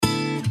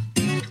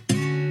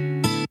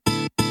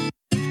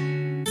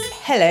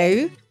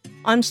Hello,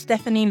 I'm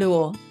Stephanie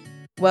Luo.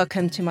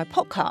 Welcome to my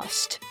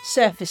podcast,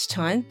 Surface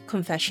Time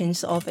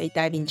Confessions of a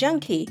Diving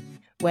Junkie,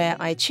 where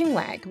I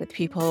chinwag with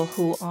people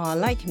who are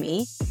like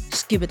me,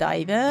 scuba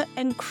diver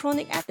and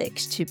chronic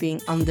addicts to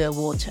being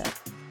underwater.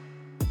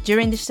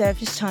 During the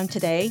surface time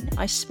today,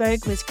 I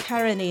spoke with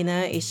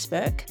Karolina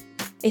Isberg,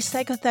 a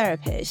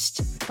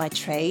psychotherapist by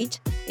trade,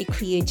 a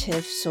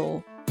creative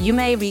soul. You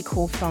may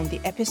recall from the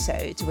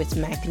episode with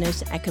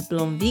Magnus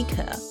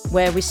Ackerblom-Viker,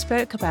 where we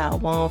spoke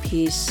about one of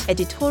his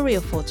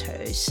editorial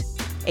photos,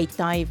 a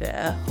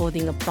diver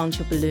holding a bunch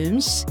of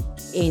balloons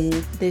in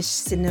the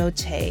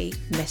cenote,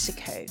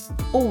 Mexico.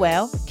 Oh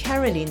well,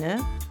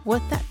 Karolina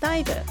was that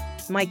diver.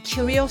 My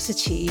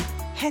curiosity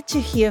had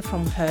to hear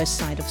from her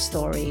side of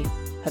story,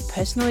 her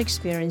personal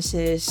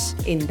experiences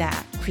in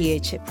that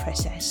creative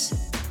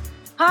process.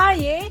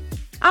 Hi,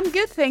 I'm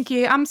good, thank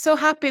you. I'm so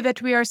happy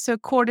that we are so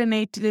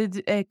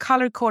coordinated,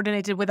 color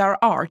coordinated with our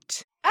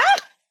art.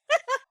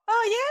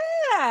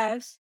 Oh,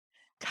 yes.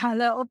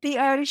 Color of the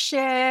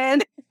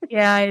ocean.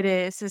 Yeah, it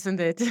is, isn't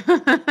it?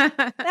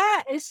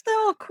 That is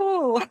so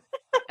cool.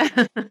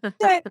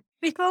 So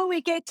before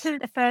we get to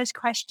the first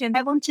question,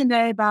 I want to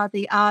know about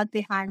the art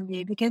behind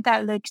you because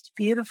that looks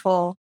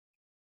beautiful.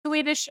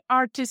 Swedish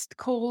artist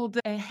called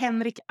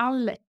Henrik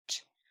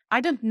Allert.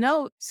 I don't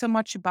know so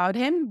much about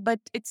him,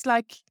 but it's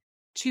like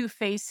two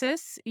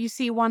faces. You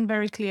see one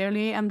very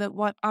clearly, and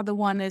the other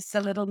one is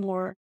a little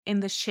more in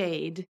the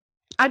shade.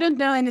 I don't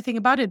know anything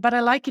about it, but I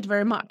like it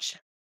very much.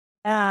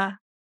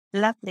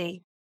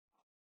 Lovely.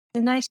 A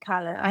nice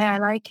color. I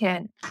like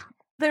it.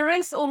 There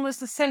is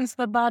almost a sense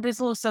that is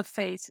also a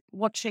face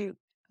watching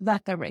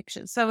that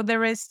direction. So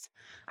there is,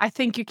 I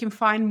think you can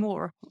find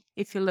more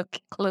if you look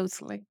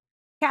closely.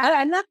 Yeah,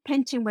 I love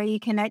painting where you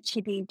can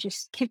actually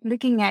just keep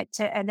looking at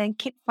it and then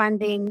keep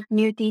finding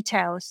new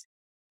details.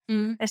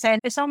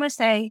 It's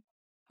almost like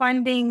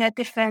finding a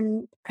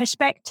different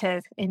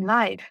perspective in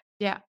life.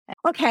 Yeah.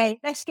 Okay,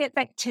 let's get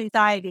back to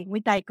diving. We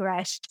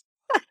digressed.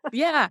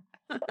 Yeah.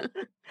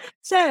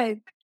 So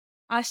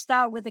I'll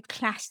start with a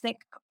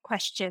classic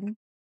question.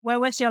 Where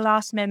was your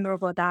last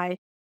memorable dive?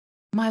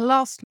 My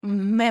last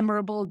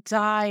memorable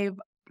dive,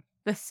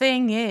 the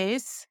thing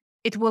is,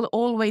 it will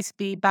always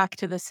be back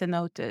to the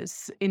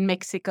cenotes in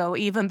Mexico,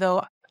 even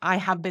though I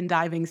have been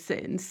diving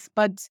since.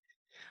 But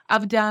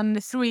I've done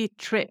 3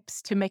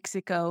 trips to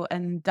Mexico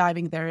and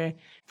diving their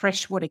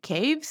freshwater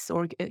caves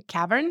or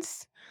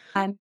caverns,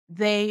 and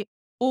they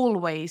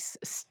always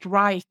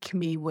strike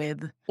me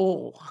with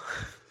awe.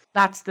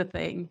 That's the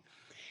thing.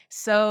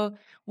 So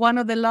one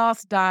of the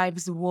last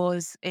dives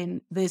was in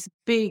this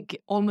big,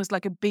 almost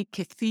like a big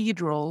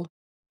cathedral,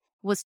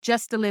 was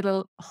just a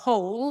little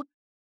hole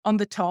on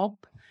the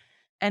top.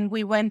 And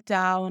we went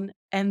down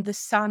and the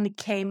sun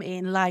came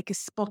in like a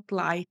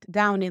spotlight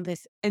down in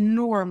this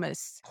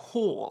enormous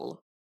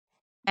hall.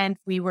 And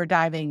we were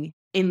diving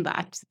in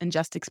that and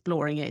just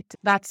exploring it.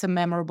 That's a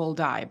memorable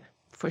dive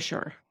for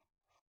sure.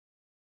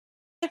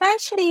 It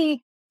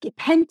actually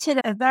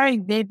painted a very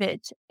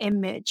vivid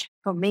image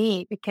for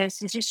me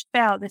because it just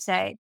felt as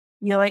if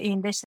you're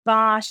in this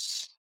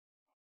vast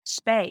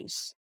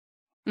space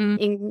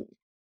in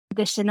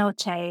the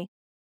cenote,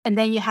 and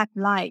then you have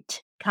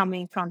light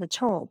coming from the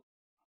top.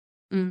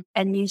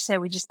 And you said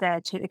we're just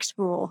there to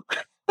explore.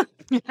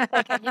 You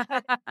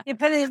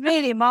put it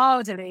really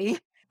mildly.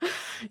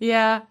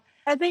 Yeah.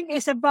 I think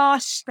it's a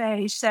vast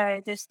space,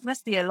 so there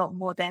must be a lot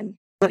more than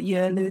what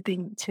you're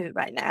alluding to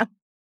right now.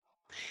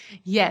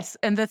 Yes.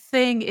 And the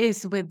thing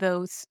is with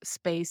those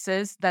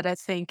spaces that I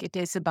think it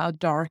is about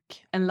dark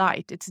and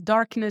light. It's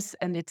darkness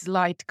and it's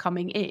light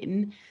coming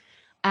in.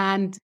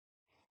 And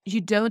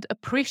you don't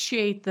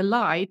appreciate the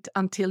light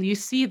until you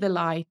see the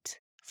light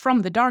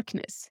from the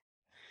darkness.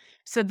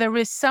 So there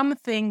is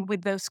something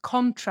with those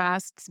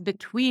contrasts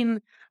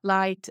between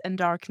light and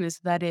darkness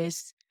that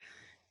is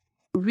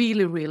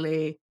really,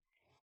 really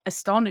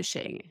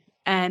astonishing.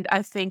 And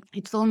I think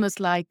it's almost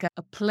like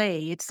a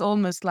play. It's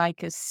almost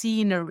like a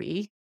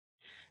scenery.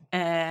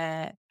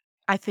 I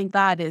think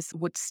that is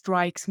what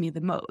strikes me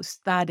the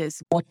most. That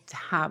is what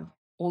have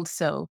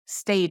also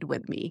stayed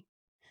with me.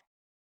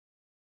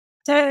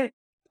 So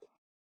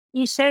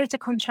you said it's a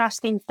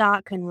contrasting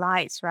dark and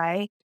lights,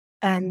 right?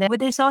 And would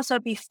this also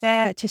be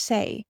fair to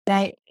say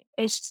that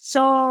it's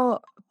so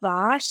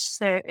vast,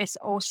 so it's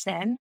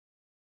awesome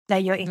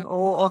that you're in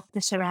awe of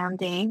the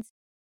surroundings,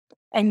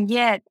 and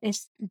yet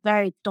it's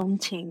very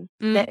daunting.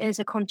 There is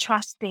a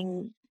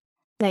contrasting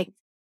like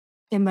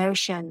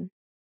emotion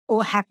all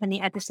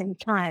happening at the same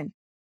time.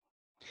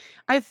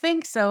 I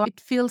think so. It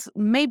feels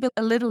maybe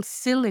a little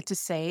silly to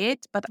say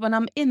it, but when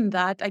I'm in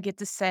that, I get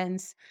the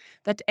sense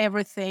that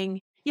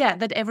everything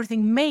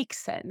makes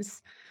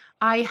sense.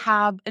 I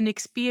have an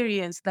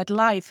experience that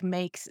life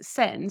makes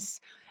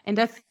sense. And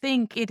I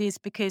think it is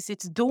because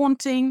it's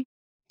daunting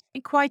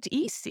and quite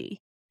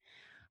easy.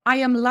 I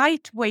am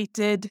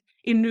lightweighted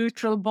in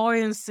neutral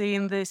buoyancy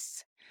in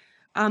this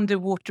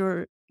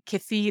underwater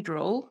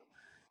cathedral.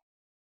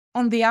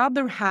 On the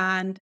other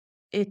hand,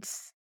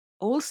 it's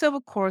also,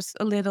 of course,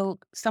 a little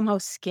somehow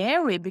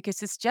scary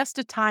because it's just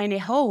a tiny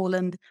hole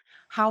and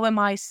how am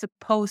I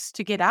supposed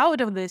to get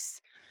out of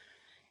this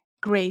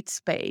great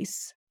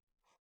space?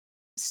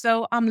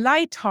 So I'm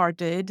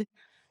lighthearted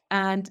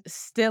and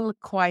still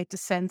quite a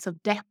sense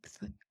of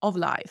depth of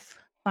life.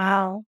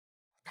 Wow.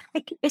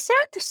 Like, is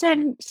that the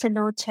same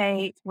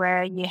cenote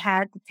where you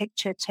had the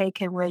picture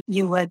taken where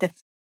you were the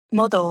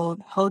model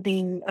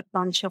holding a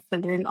bunch of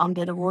balloon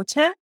under the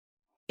water?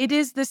 It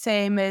is the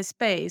same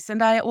space.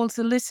 And I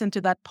also listened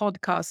to that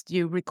podcast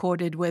you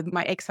recorded with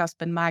my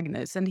ex-husband,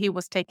 Magnus, and he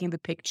was taking the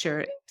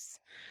pictures.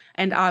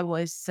 And I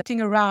was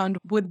sitting around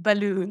with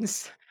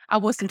balloons. I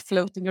wasn't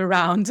floating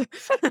around.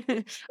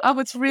 I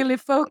was really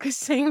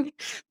focusing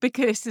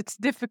because it's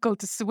difficult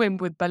to swim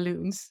with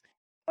balloons.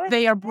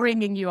 They are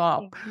bringing you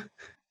up.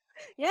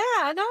 Yeah,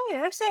 I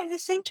know.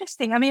 It's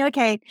interesting. I mean,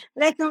 okay,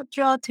 let's not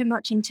draw too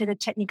much into the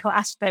technical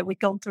aspect. We've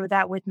gone through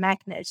that with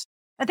Magnus.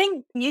 I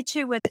think you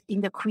two were in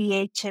the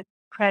creative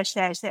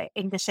process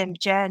in the same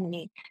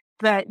journey,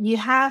 but you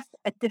have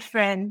a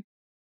different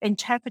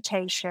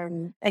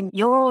interpretation and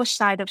your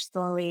side of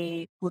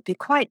story would be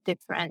quite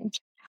different.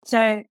 So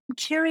I'm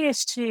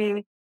curious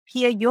to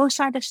hear your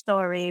side of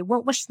story.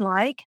 What was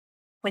like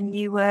when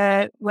you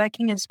were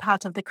working as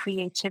part of the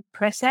creative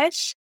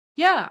process?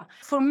 Yeah,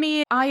 for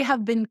me, I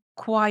have been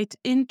quite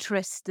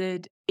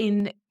interested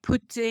in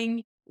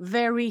putting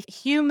very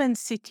human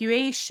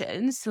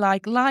situations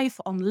like life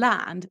on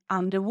land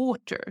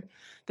underwater.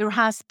 There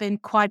has been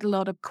quite a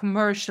lot of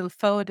commercial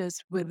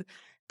photos with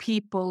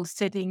people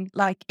sitting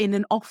like in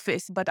an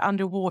office but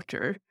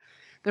underwater.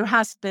 There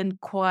has been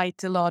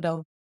quite a lot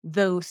of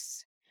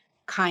those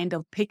kind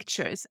of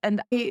pictures,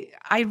 and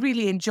I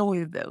really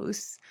enjoy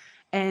those.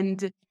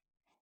 And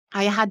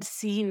I had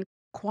seen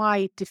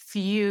quite a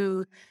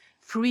few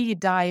free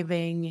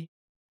diving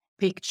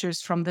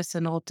pictures from the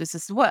cenotes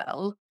as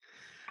well.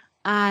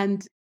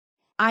 And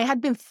I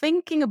had been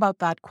thinking about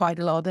that quite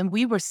a lot, and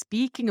we were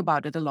speaking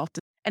about it a lot.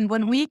 And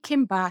when we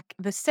came back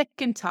the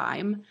second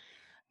time,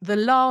 the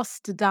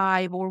last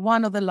dive, or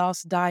one of the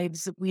last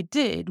dives we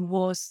did,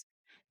 was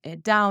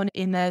down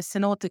in a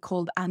cenote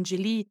called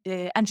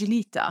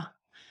Angelita.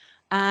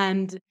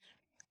 And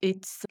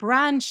it's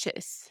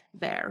branches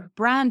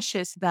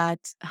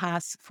that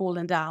has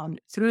fallen down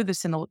through the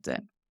cenote.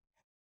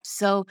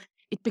 So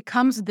it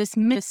becomes this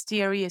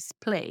mysterious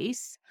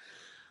place.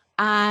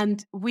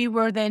 And we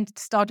were then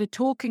started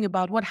talking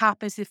about what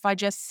happens if I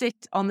just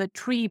sit on the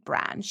tree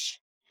branch.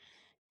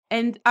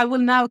 And I will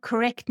now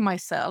correct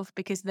myself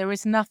because there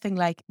is nothing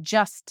like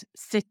just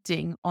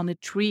sitting on a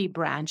tree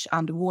branch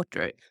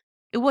underwater.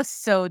 It was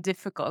so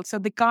difficult. So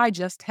the guy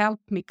just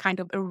helped me kind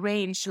of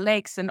arrange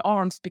legs and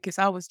arms because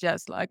I was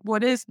just like,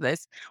 what is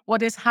this?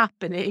 What is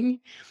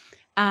happening?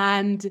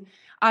 And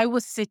I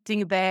was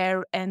sitting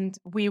there and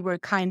we were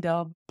kind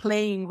of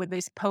playing with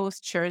these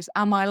postures.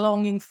 Am I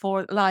longing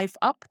for life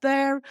up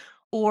there?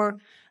 Or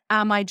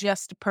am I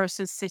just a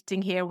person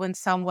sitting here when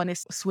someone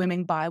is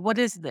swimming by? What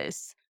is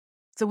this?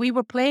 So we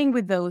were playing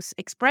with those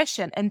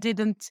expressions and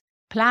didn't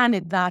plan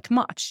it that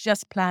much,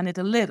 just plan it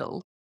a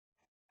little.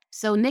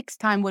 So next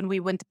time when we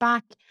went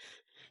back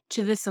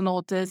to the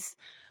cenotes,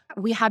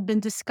 we had been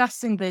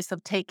discussing this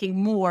of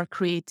taking more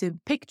creative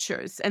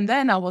pictures. And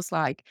then I was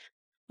like,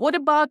 what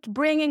about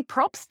bringing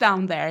props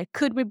down there?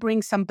 Could we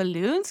bring some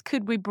balloons?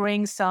 Could we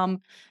bring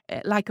some,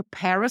 like a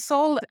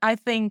parasol? I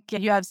think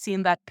you have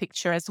seen that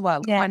picture as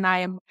well, Yeah. when I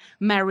am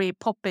Mary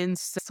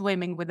Poppins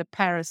swimming with a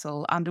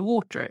parasol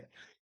underwater.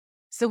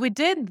 So we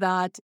did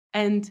that.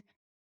 And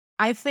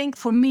I think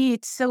for me,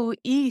 it's so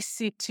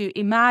easy to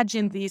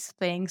imagine these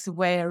things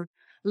where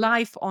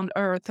life on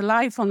Earth,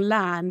 life on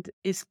land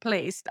is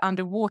placed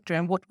underwater.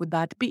 And what would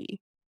that be?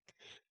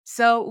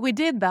 So we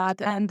did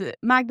that, and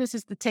Magnus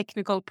is the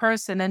technical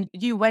person, and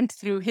you went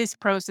through his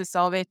process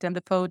of it and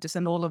the photos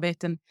and all of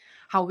it and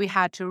how we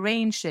had to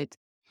arrange it.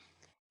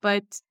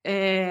 But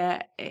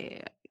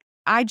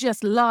I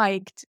just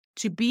liked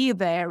to be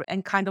there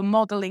and kind of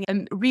modeling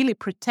and really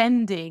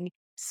pretending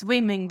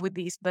swimming with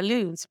these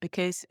balloons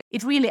because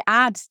it really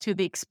adds to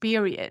the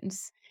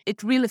experience.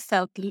 It really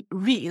felt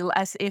real,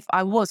 as if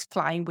I was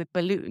flying with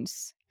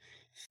balloons.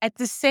 At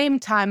the same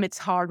time, it's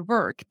hard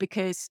work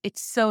because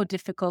it's so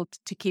difficult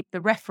to keep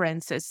the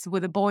references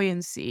with the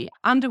buoyancy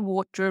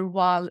underwater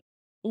while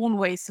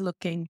always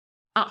looking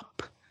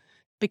up.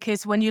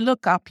 Because when you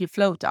look up, you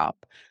float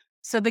up.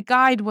 So the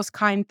guide was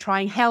kind of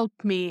trying to help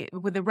me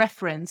with the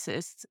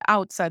references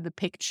outside the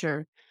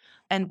picture.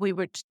 And we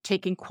were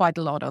taking quite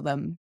a lot of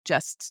them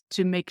just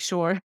to make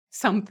sure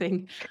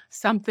something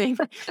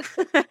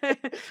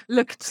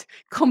looked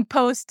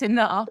composed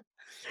enough.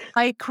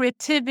 My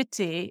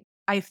creativity,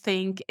 I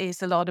think,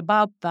 is a lot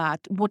about that.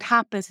 What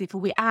happens if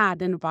we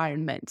add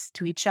environments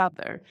to each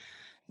other?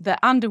 The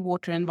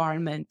underwater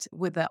environment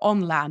with the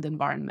on-land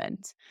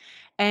environment.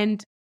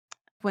 And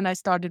when I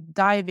started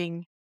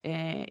diving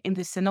in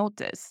the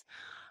cenotes,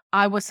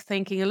 I was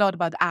thinking a lot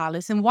about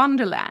Alice in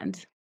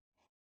Wonderland,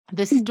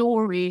 the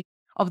story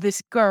of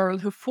this girl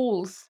who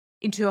falls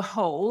into a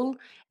hole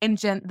and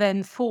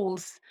then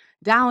falls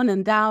down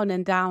and down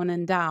and down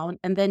and down,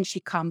 and then she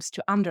comes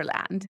to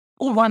Underland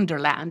or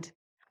Wonderland.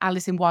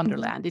 Alice in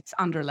Wonderland. It's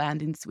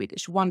Underland in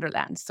Swedish.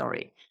 Wonderland,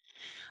 sorry.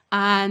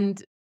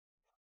 And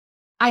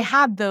I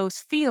had those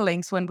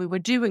feelings when we were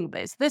doing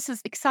this. This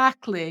is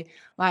exactly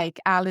like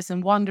Alice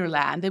in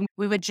Wonderland. And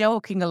we were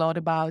joking a lot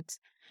about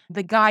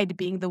the guide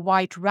being the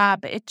white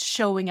rabbit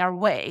showing our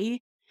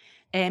way,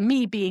 and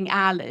me being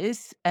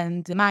Alice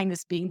and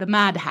Magnus being the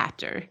Mad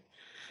Hatter.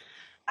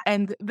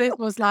 And this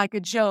was like a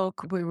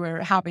joke we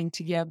were having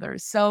together.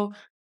 So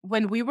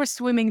when we were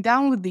swimming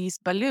down with these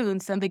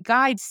balloons and the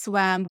guide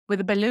swam with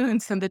the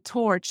balloons and the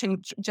torch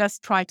and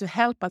just tried to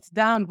help us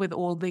down with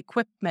all the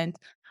equipment,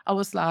 I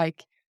was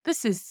like,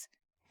 this is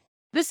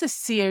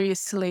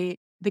seriously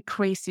the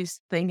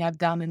craziest thing I've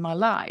done in my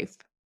life.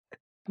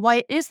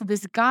 Why is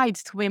this guide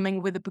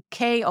swimming with a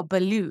bouquet of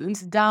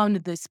balloons down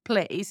this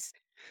place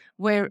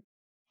where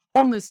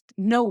almost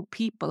no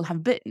people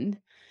have been?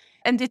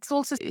 And it's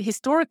also a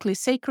historically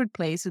sacred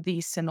place,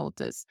 these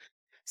cenotes.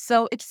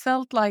 So it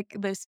felt like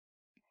this,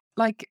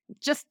 like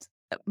just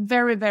a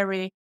very,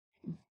 very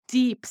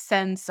deep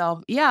sense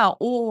of,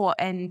 awe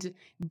and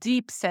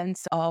deep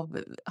sense of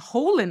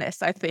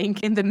holiness, I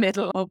think, in the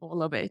middle of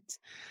all of it.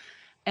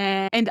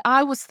 And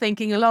I was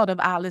thinking a lot of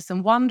Alice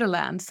in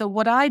Wonderland. So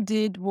what I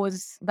did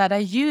was that I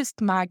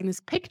used Magnus'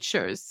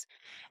 pictures,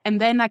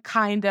 and then I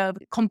kind of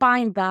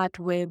combined that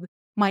with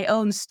my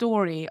own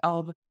story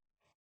of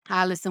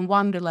Alice in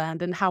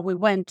Wonderland and how we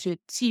went to a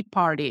tea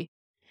party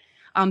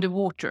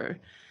underwater.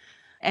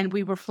 And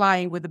we were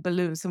flying with the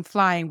balloons and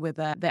flying with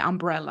the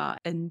umbrella.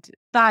 And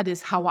that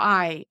is how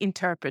I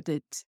interpret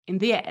it in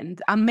the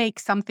end. I make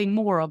something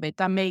more of it.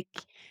 I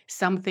make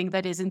something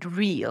that isn't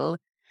real.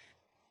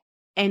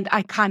 And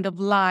I kind of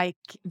like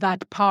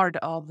that part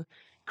of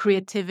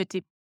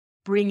creativity,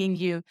 bringing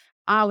you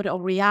out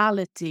of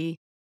reality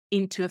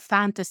into a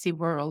fantasy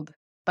world,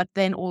 but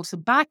then also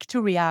back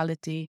to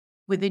reality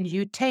with a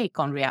new take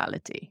on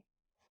reality.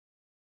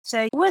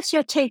 So what's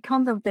your take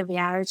on the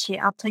reality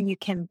after you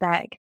came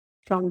back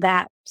from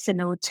that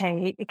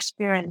cenote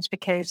experience?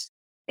 Because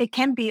it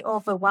can be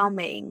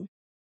overwhelming,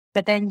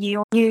 but then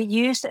you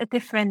use a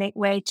different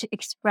way to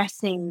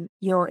expressing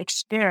your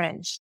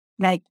experience,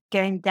 like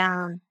going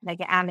down, like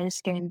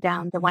Alice going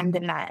down the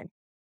Wonderland,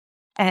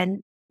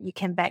 and you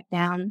came back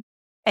down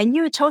and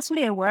you were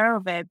totally aware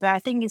of it, but I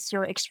think it's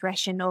your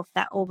expression of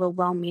that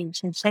overwhelming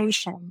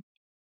sensation.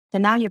 So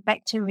now you're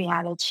back to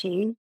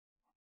reality.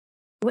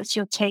 What's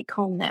your take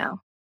home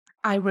now?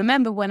 I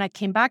remember when I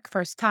came back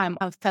first time,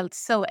 I felt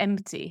so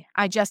empty.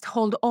 I just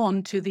hold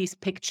on to these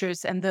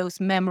pictures and those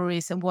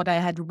memories and what I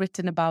had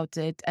written about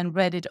it and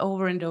read it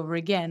over and over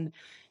again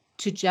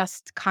to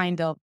just kind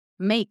of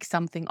make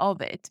something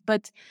of it.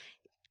 But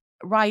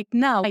right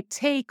now, I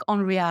take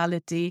on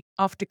reality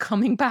after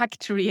coming back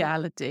to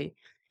reality.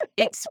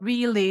 It's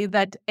really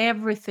that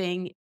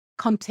everything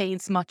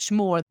contains much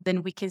more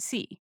than we can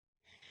see.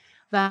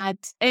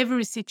 That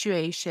every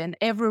situation,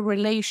 every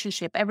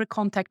relationship, every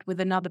contact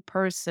with another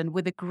person,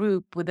 with a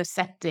group, with a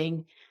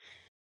setting,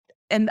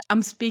 and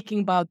I'm speaking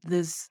about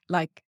this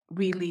like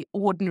really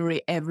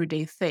ordinary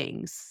everyday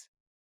things,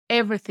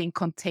 everything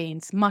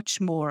contains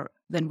much more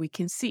than we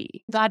can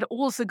see. That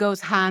also goes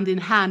hand in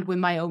hand with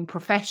my own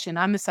profession.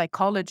 I'm a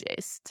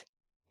psychologist.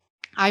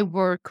 I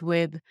work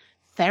with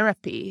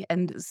therapy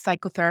and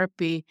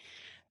psychotherapy,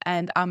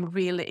 and I'm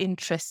really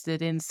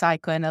interested in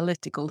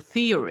psychoanalytical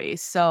theory.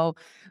 So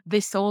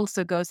this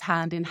also goes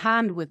hand in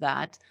hand with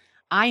that.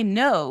 I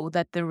know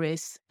that there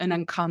is an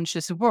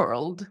unconscious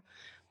world,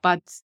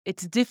 but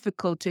it's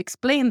difficult to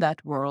explain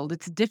that world.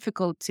 It's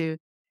difficult to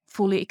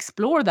fully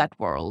explore that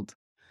world.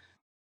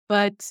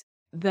 But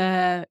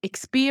the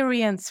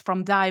experience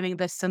from diving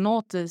the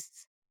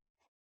cenotes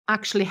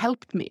actually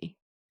helped me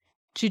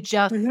to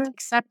just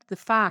accept the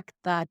fact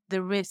that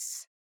there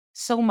is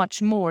so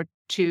much more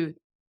to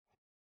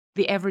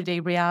the everyday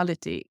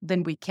reality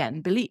than we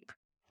can believe.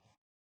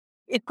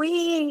 If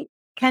we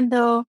kind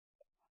of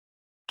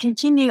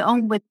continue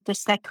on with the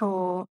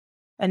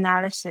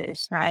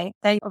psychoanalysis, right?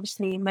 They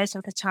obviously most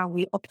of the time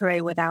we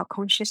operate with our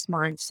conscious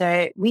mind.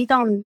 So we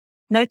don't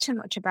know too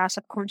much about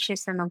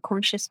subconscious and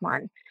unconscious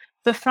mind.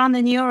 But from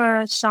the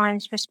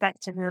neuroscience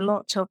perspective, a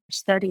lot of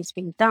studies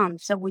being done.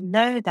 So we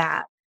know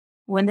that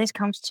when this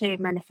comes to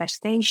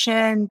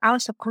manifestation, our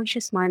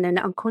subconscious mind and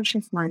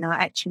unconscious mind are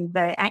actually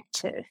very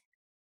active.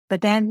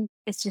 But then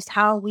it's just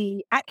how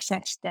we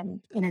access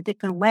them in a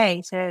different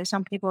way. So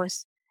some people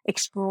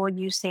explore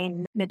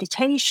using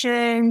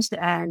meditations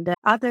and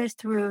others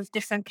through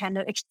different kind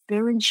of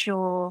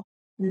experiential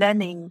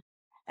learning.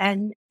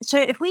 And so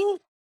if we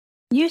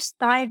use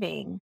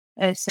diving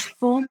as a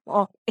form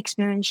of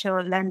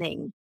experiential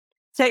learning,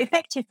 so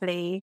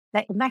effectively,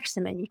 like the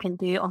maximum you can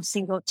do on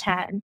single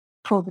turn,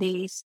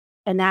 probably is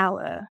an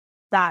hour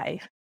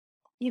dive.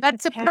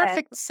 That's a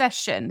perfect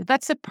session.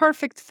 That's a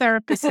perfect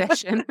therapy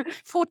session.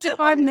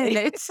 45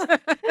 minutes.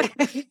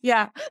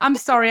 Yeah, I'm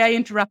sorry I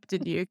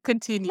interrupted you.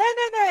 Continue.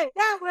 No.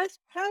 That was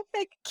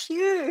perfect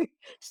cue.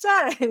 So,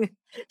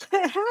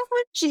 how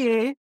would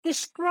you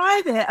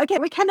describe it? Okay,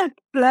 we're kind of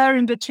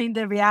blurring between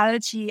the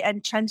reality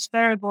and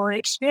transferable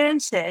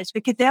experiences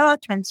because they are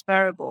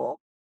transferable.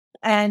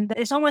 And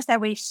it's almost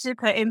that we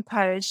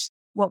superimpose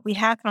what we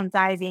have from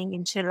diving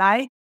into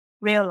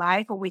real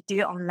life, what we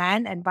do on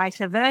land, and vice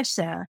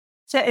versa.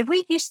 So if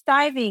we use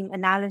diving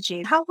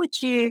analogy, how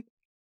would you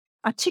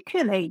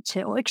articulate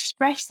it or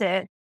express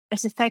it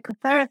as a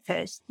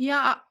psychotherapist?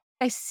 Yeah,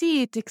 I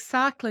see it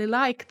exactly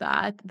like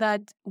that,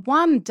 that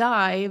one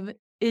dive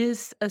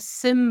is a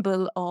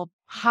symbol of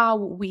how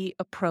we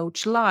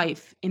approach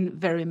life in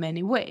very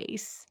many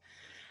ways.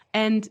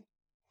 And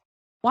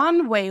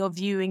one way of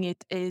viewing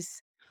it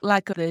is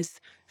like this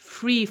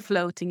free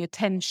floating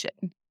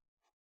attention.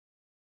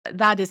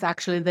 That is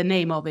actually the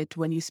name of it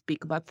when you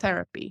speak about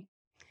therapy.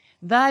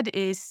 That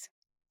is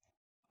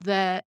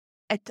the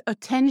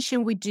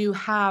attention we do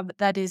have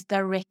that is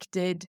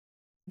directed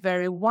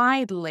very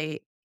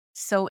widely.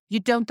 So you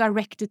don't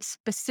direct it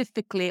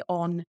specifically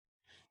on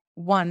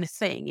one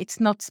thing. It's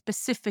not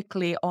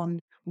specifically on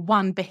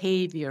one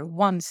behavior,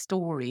 one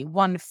story,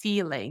 one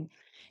feeling.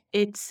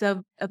 It's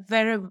a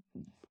very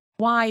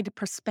wide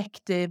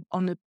perspective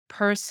on a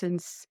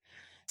person's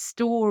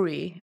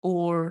story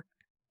or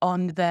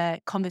on the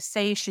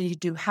conversation you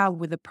do have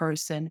with a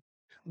person,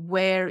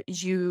 where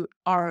you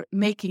are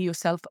making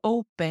yourself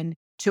open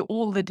to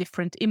all the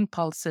different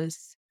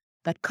impulses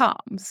that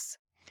comes.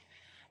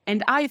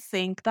 And I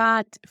think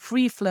that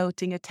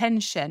free-floating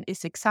attention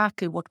is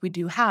exactly what we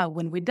do have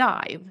when we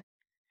dive,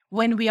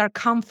 when we are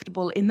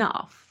comfortable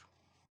enough.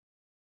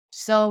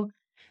 So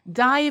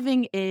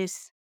diving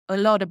is a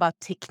lot about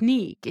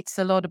technique. It's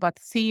a lot about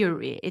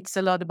theory. It's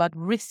a lot about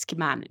risk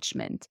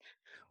management.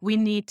 We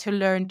need to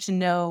learn to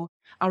know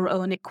our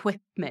own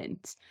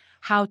equipment,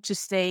 how to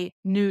stay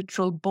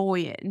neutral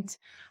buoyant,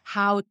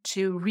 how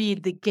to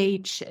read the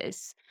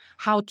gauges,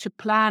 how to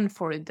plan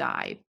for a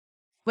dive.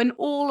 When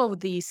all of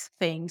these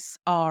things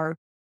are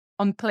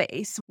on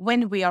place,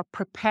 when we are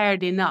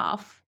prepared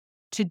enough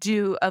to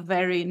do a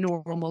very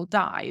normal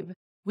dive,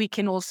 we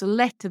can also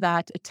let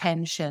that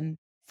attention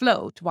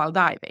float while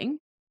diving.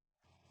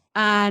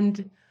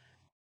 And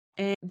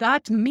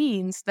that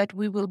means that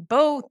we will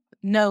both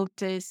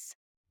notice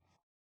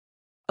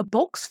a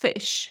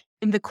boxfish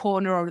in the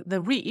corner of the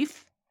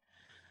reef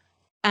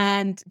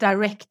and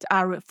direct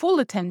our full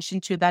attention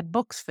to that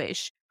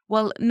boxfish.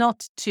 Well,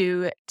 not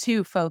too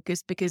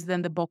focused, because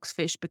then the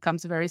boxfish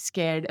becomes very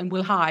scared and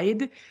will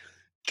hide.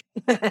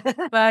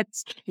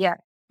 But Yeah.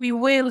 we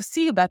will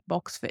see that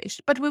boxfish,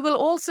 but we will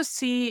also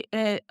see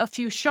a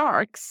few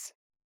sharks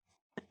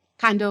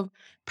kind of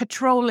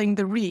patrolling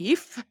the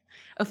reef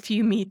a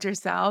few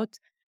meters out.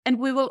 And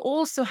we will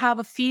also have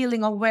a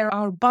feeling of where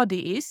our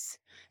body is,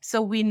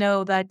 so we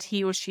know that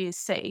he or she is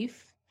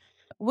safe.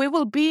 We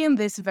will be in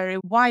this very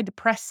wide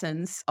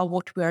presence of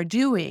what we are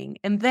doing.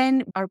 And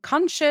then our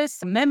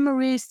conscious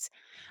memories,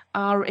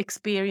 our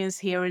experience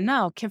here and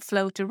now can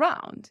float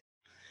around.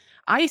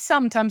 I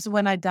sometimes,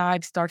 when I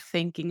dive, start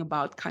thinking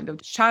about kind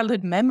of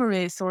childhood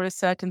memories or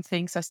certain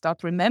things I start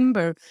to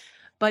remember,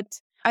 but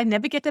I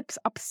never get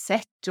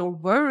upset or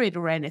worried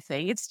or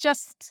anything. It's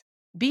just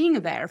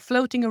being there,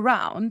 floating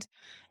around,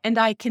 and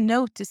I can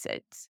notice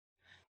it.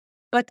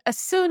 But as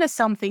soon as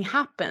something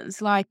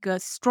happens, like a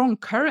strong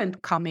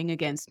current coming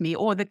against me,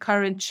 or the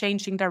current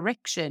changing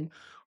direction,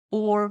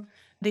 or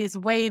this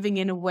waving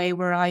in a way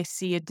where I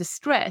see a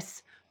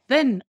distress,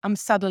 then I'm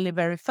suddenly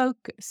very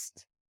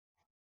focused.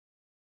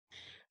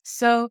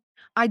 So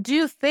I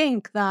do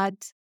think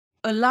that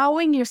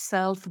allowing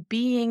yourself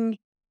being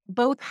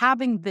both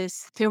having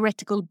this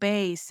theoretical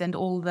base and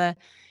all the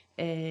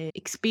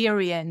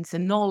experience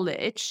and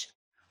knowledge,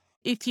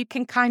 if you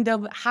can kind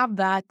of have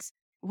that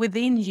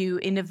within you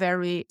in a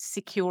very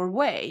secure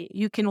way,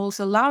 you can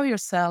also allow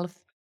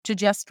yourself to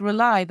just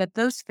rely that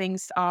those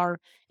things are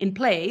in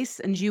place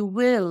and you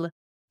will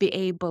be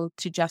able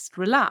to just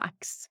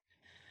relax.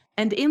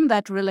 And in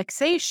that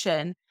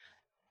relaxation,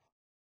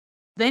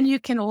 then you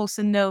can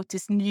also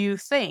notice new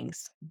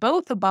things,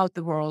 both about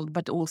the world,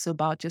 but also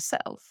about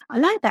yourself. I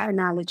like that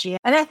analogy.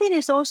 And I think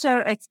it's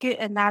also a good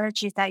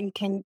analogy that you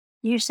can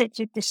use it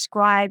to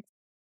describe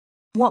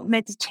what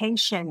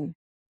meditation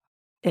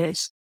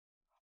is.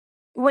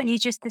 What you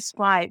just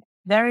described,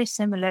 very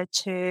similar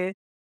to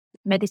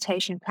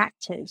meditation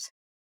practice.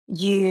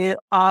 You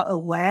are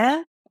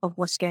aware of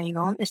what's going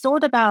on. It's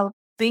all about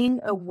being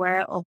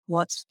aware of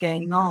what's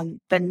going on,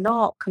 but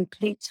not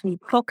completely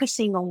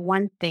focusing on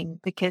one thing,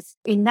 because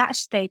in that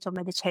state of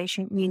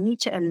meditation, you need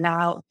to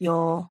allow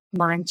your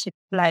mind to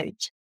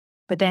float.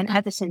 But then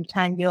at the same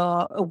time,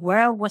 you're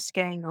aware of what's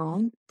going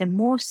on. The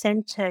more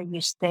center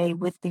you stay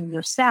within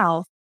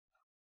yourself,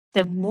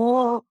 the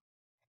more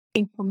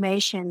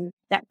information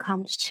that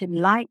comes to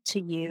light to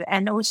you,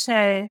 and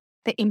also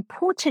the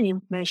important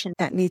information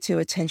That needs your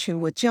attention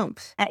will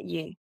jump. at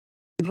you,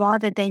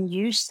 rather than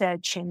you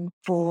searching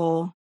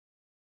for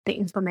the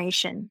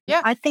information.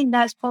 Yeah. I think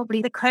that's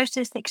probably the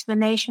closest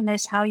explanation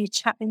is how you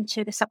tap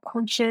into the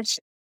subconscious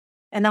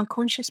and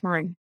unconscious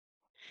mind.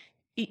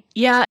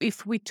 Yeah,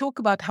 if we talk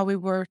about how we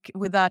work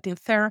with that in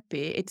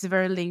therapy, it's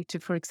very linked to,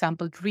 for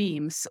example,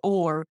 dreams,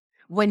 or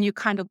when you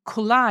kind of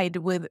collide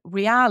with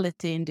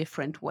reality in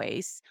different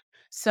ways.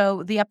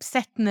 So the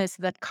upsetness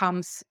that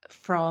comes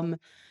from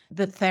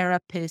the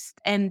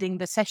therapist ending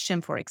the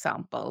session, for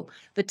example,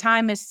 the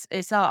time is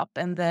up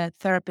and the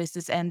therapist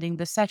is ending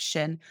the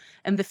session,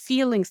 and the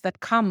feelings that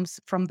comes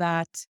from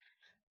that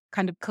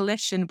kind of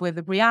collision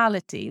with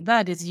reality,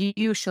 that is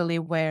usually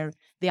where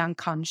the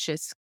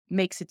unconscious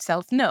makes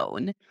itself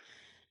known.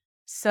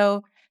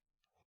 So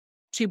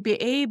to be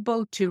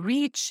able to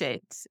reach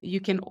it,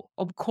 you can,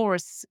 of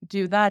course,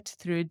 do that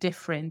through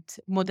different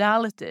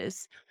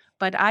modalities.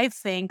 But I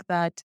think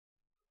that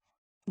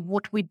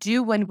what we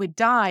do when we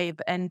dive,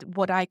 and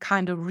what I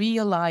kind of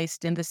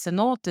realized in the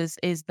cenotes,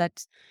 is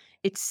that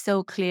it's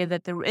so clear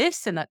that there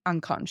is an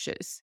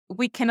unconscious.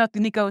 We cannot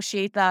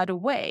negotiate that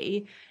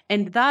away.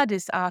 And that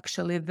is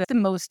actually the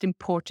most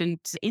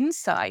important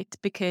insight,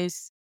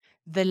 because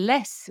the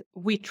less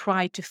we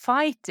try to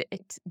fight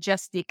it,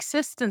 just the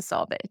existence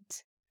of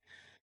it,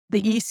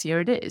 the easier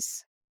it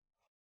is.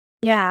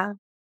 Yeah,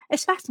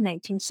 it's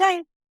fascinating.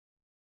 So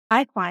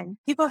I find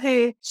people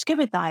who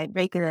scuba dive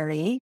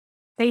regularly,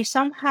 they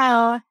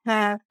somehow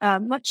have a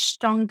much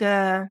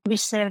stronger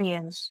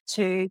resilience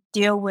to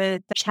deal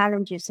with the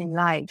challenges in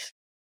life.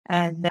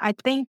 And I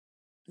think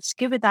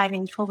scuba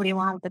diving is probably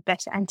one of the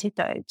best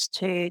antidotes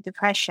to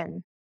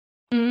depression.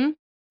 Mm.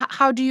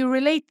 How do you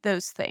relate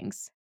those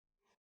things?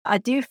 I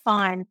do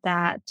find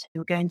that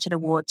you go into the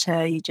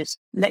water, you just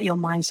let your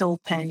minds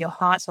open, your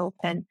hearts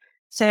open.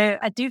 So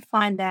I do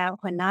find that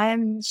when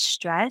I'm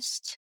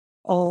stressed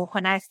or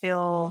when I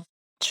feel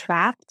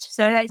trapped,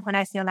 so like when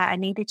I feel like I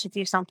needed to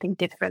do something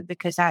different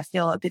because I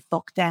feel a bit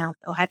bogged down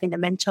or having a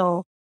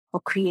mental or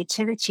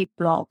creativity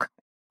block,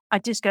 I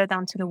just go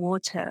down to the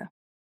water.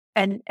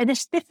 And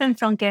it's different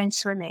from going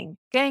swimming.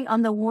 Going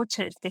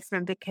underwater is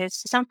different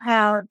because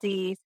somehow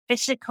the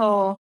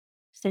physical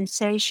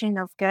sensation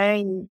of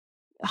going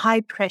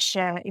high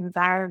pressure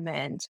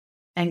environment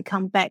and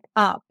come back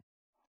up,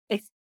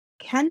 it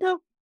kind of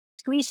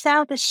squeeze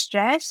out the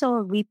stress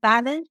or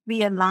rebalance,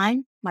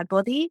 realign my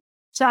body.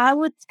 So I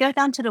would go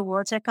down to the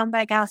water, come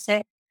back out,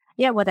 say,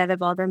 yeah, whatever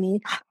bothered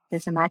me,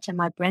 doesn't matter.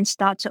 My brain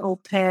start to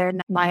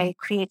open, my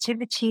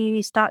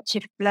creativity start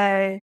to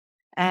flow.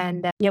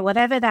 And yeah,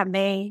 whatever that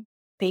may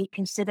be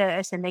considered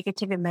as a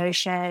negative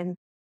emotion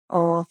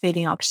or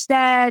feeling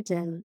upset,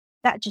 and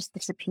that just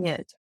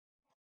disappeared.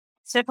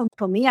 So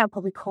for me, I'll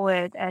probably call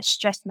it a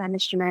stress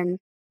management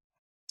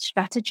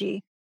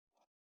strategy.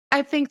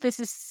 I think this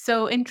is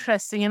so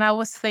interesting. And I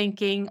was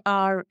thinking,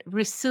 are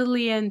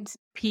resilient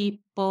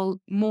people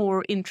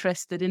more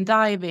interested in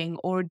diving,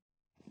 or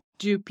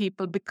do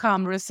people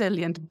become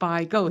resilient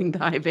by going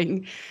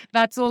diving?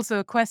 That's also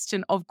a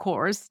question, of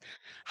course.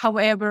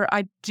 However,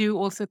 I do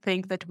also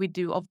think that we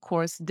do, of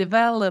course,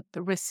 develop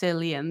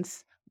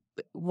resilience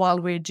while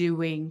we're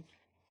doing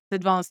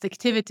advanced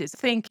activities. I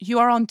think you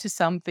are onto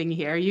something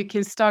here. You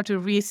can start to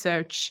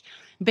research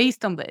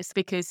based on this,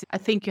 because I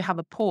think you have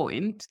a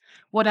point.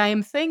 What I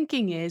am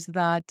thinking is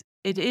that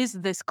it is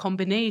this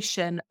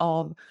combination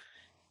of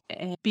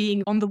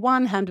being, on the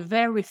one hand,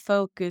 very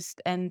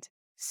focused and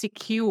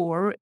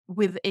secure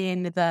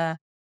within the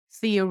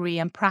theory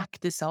and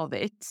practice of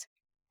it,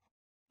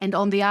 and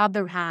on the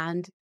other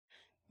hand,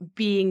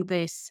 being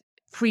this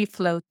free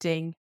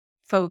floating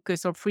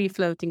focus or free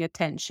floating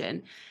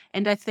attention.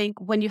 And I think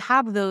when you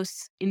have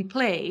those in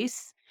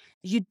place,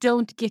 you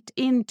don't get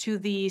into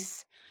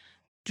these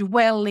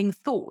dwelling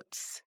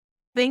thoughts.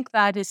 Think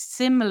that is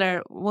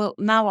similar. Well,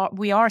 now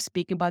we are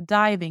speaking about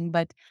diving,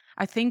 but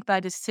I think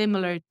that is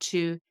similar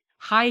to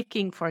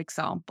hiking, for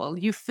example.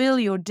 You fill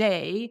your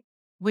day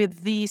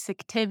with these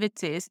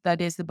activities that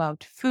is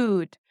about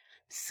food,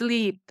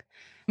 sleep,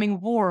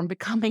 becoming warm,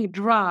 becoming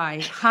dry,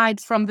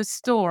 hide from the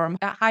storm,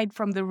 hide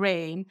from the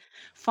rain,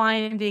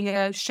 finding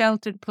a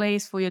sheltered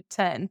place for your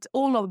tent,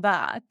 all of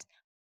that,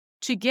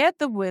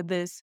 together with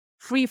this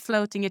free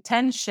floating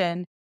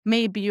attention.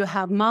 Maybe you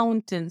have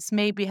mountains,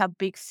 maybe you have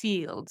big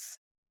fields.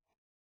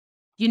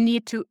 You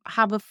need to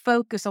have a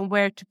focus on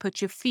where to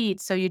put your feet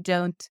so you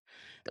don't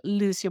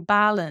lose your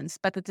balance.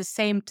 But at the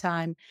same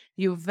time,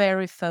 you're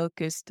very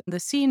focused on the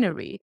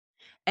scenery.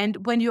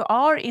 And when you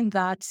are in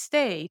that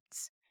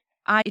state,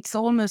 it's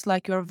almost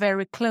like you're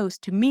very close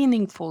to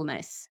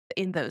meaningfulness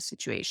in those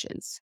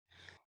situations.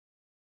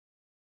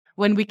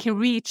 When we can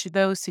reach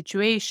those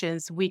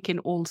situations, we can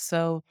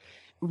also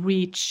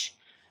reach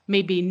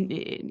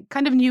maybe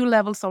kind of new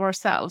levels of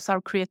ourselves,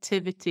 our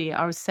creativity,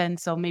 our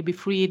sense of maybe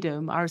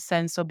freedom, our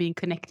sense of being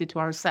connected to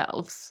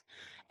ourselves,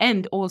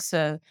 and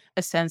also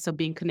a sense of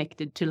being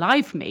connected to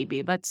life.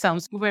 Maybe that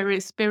sounds very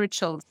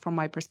spiritual from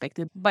my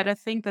perspective, but I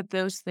think that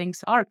those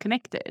things are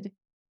connected.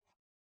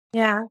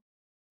 Yeah.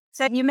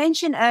 So you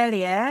mentioned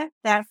earlier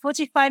that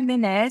 45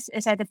 minutes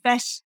is at the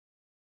best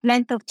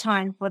length of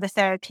time for the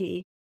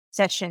therapy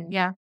session.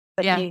 Yeah.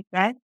 But Yeah. you,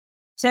 right?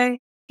 So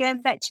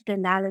going back to the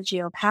analogy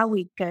of how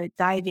we go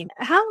diving,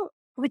 how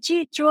would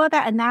you draw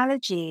that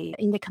analogy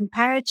in the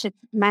comparative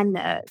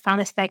manner from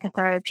a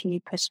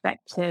psychotherapy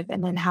perspective,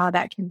 and then how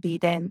that can be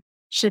then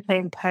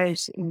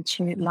superimposed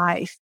into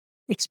life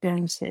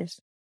experiences?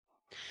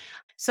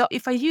 So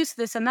if I use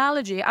this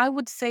analogy, I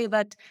would say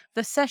that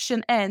the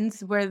session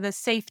ends where the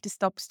safety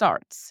stop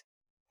starts.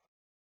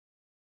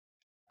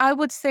 I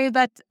would say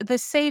that the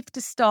safety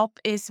stop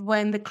is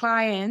when the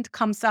client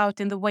comes out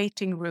in the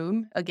waiting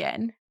room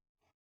again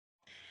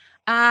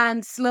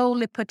and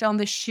slowly put on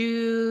the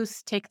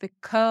shoes, take the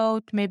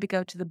coat, maybe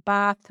go to the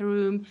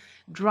bathroom,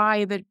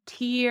 dry their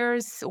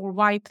tears or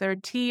wipe their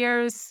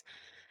tears,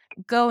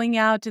 going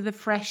out to the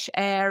fresh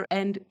air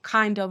and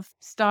kind of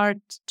start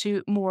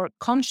to more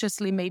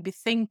consciously maybe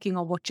thinking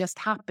of what just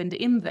happened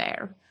in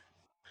there.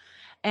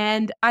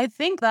 And I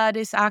think that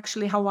is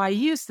actually how I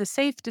use the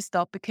safety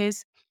stop,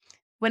 because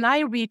when I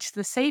reach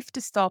the safety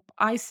stop,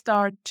 I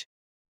start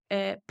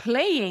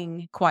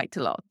playing quite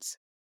a lot.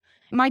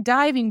 My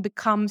diving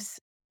becomes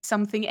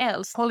something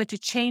else. Quality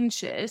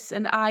changes,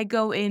 and I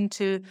go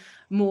into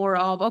more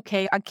of,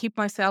 okay, I keep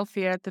myself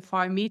here at the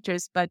 5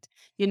 meters, but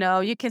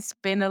you can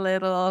spin a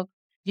little.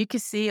 You can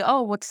see,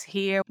 oh, what's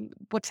here,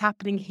 what's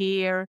happening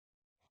here,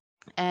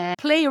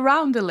 play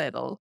around a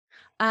little.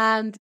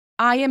 And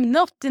I am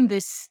not in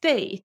this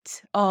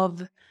state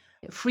of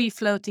free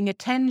floating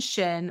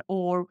attention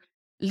or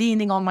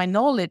leaning on my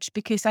knowledge,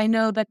 because I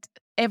know that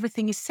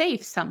everything is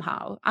safe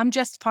somehow. I'm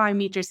just 5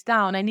 meters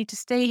down. I need to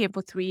stay here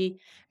for 3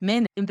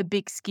 minutes in the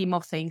big scheme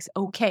of things.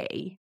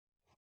 Okay.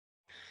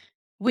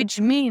 Which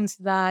means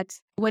that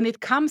when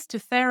it comes to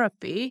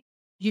therapy,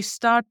 you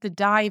start the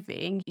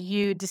diving,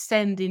 you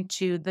descend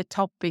into the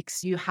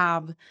topics you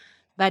have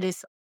that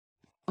is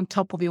on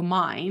top of your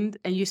mind,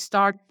 and you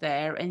start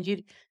there, and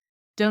you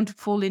don't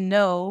fully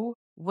know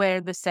where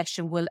the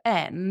session will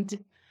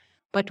end.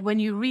 But when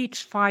you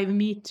reach 5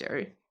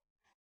 meters,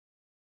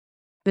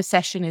 the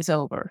session is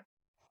over.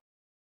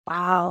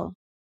 Wow.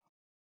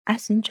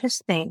 That's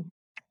interesting.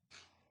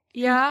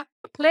 Yeah.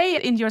 Play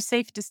it in your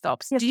safety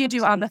stops. Yes, Do you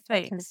do other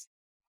things?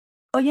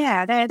 Oh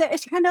yeah,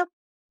 it's kind of,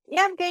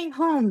 yeah, I'm going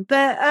home,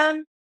 but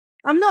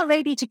I'm not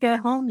ready to go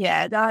home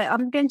yet.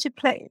 I'm going to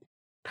play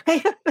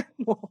a bit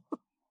more.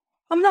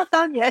 I'm not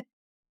done yet.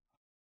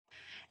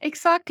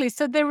 Exactly.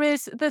 So there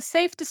is the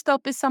safety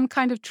stop is some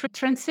kind of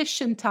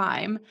transition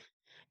time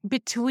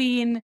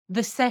between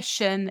the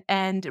session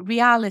and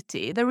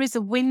reality. There is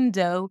a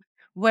window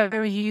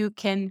where you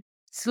can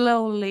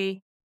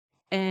slowly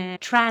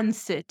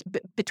transit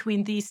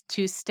between these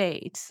two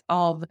states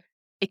of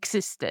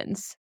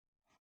existence.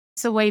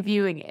 It's a way of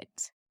viewing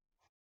it.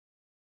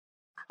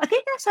 I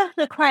think that's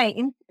also quite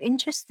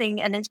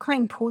interesting, and it's quite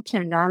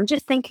important. I'm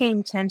just thinking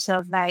in terms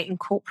of like in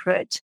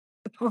corporate,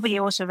 probably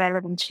also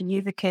relevant to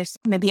you, because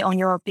maybe on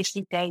your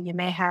busy day, you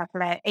may have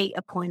like 8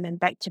 appointments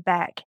back to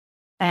back,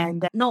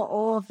 and not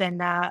all of them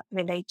are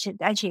related.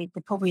 Actually,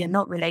 they probably are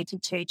not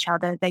related to each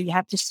other, that you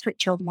have to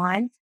switch your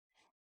mind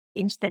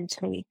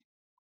instantly.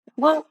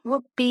 What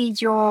would be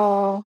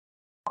your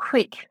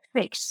quick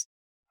fix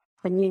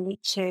when you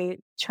need to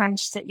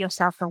transit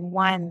yourself from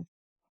one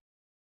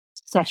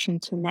session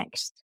to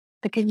next?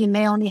 Because you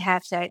may only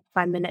have, say,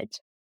 5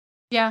 minutes.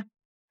 Yeah.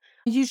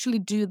 I usually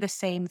do the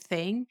same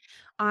thing.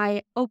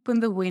 I open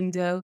the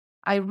window,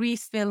 I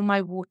refill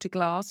my water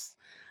glass,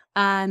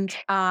 and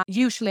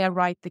usually I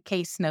write the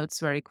case notes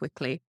very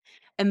quickly.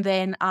 And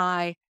then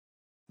I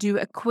do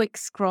a quick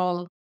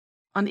scroll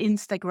on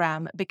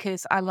Instagram,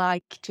 because I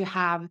like to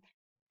have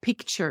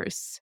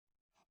pictures.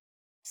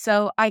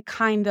 So I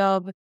kind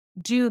of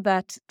do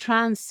that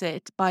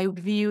transit by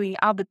viewing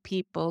other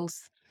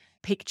people's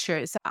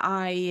pictures.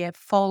 I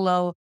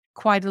follow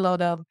quite a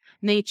lot of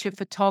nature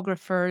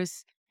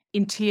photographers,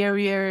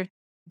 interior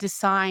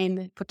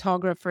design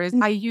photographers.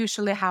 I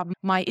usually have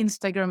my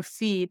Instagram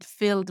feed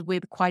filled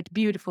with quite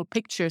beautiful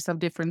pictures of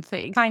different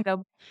things. Kind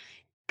of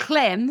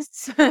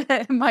cleanse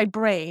my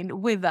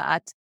brain with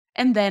that.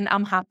 And then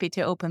I'm happy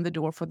to open the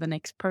door for the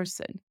next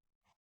person.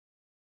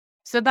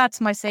 So that's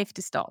my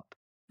safety stop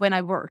when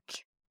I work.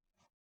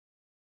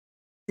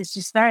 This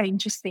is very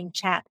interesting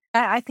chat.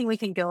 I think we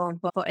can go on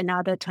for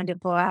another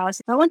 24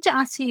 hours. I want to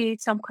ask you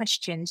some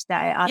questions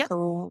that I ask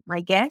all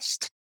my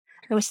guests.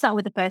 We'll start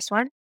with the first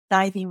one,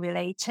 diving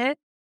related.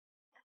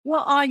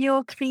 What are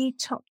your 3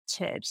 top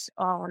tips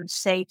on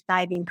safe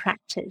diving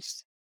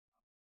practice?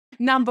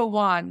 Number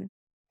 1,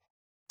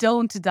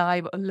 don't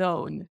dive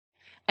alone,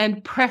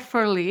 and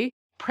preferably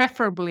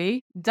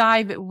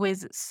dive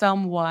with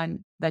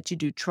someone that you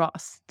do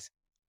trust.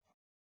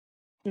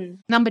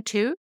 Number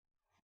 2,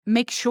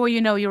 make sure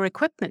you know your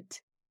equipment.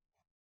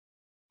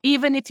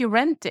 Even if you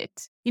rent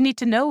it, you need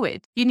to know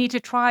it. You need to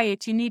try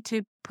it. You need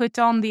to put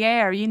on the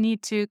air. You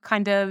need to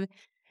kind of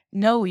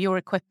know your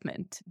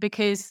equipment,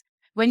 because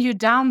when you're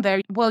down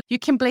there, well, you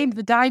can blame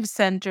the dive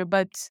center,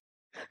 but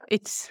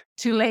it's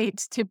too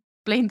late to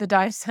blame the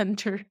dive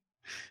center.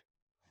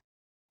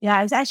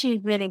 Yeah, it's actually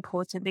really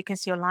important,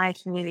 because your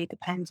life really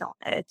depends on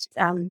it.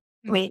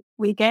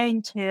 We go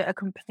into a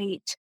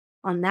complete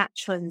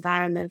unnatural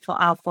environment for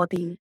our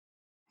body.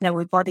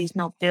 Our body is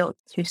not built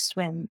to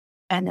swim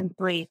and then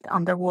breathe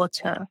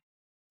underwater.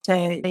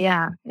 So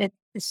yeah,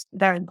 it's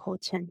very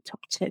important top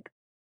tip.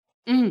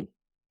 And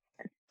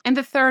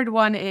the third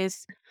one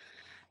is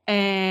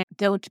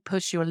don't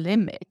push your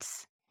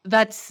limits.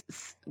 That's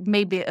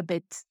maybe a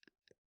bit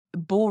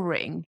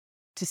boring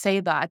to say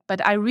that,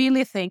 but I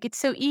really think it's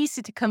so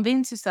easy to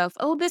convince yourself,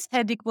 oh, this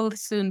headache will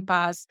soon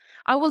pass.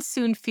 I will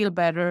soon feel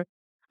better.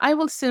 I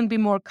will soon be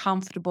more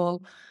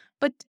comfortable.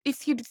 But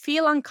if you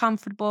feel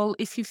uncomfortable,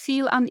 if you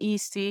feel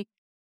uneasy,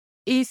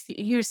 if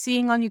you're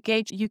seeing on your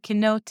gauge, you can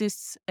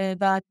notice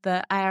that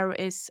the air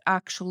is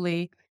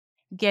actually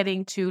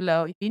getting too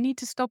low. You need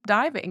to stop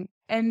diving,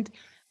 and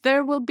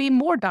there will be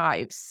more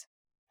dives.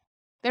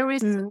 There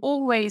is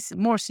always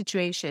more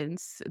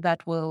situations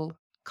that will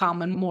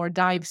come and more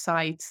dive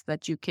sites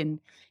that you can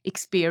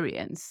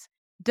experience.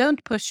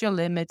 Don't push your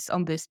limits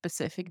on this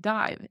specific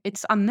dive.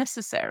 It's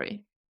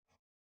unnecessary.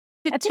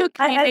 It took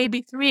me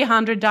maybe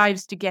 300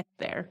 dives to get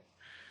there.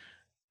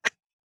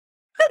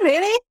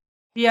 Really?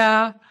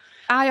 Yeah.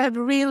 I have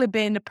really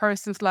been a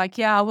person who's like,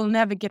 yeah, I will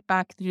never get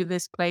back to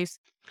this place.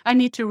 I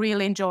need to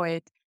really enjoy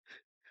it.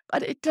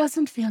 But it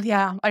doesn't feel,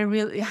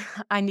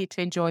 I need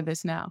to enjoy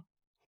this now.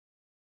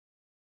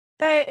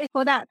 So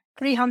for that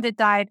 300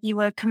 dive, you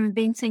were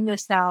convincing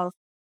yourself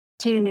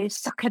to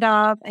suck it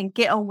up and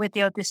get on with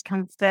your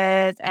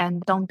discomfort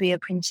and don't be a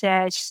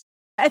princess.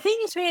 I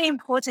think it's really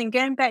important,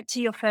 going back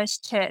to your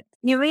first tip,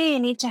 you really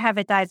need to have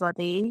a dive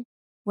body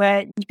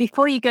where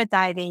before you go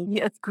diving,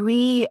 you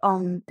agree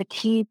on the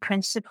key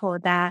principle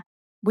that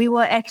we will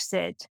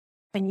exit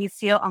when you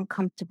feel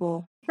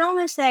uncomfortable. It's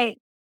almost like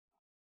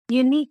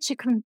you need to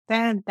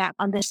confirm that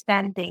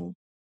understanding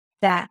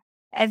that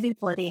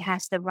everybody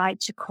has the right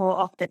to call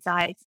off the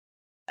dive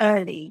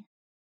early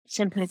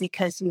simply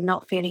because you're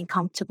not feeling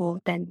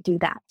comfortable, then do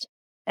that.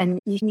 And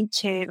you need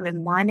to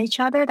remind each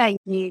other that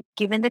you've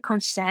given the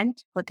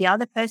consent for the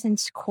other person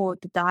to call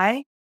the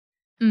dive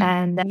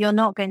and you're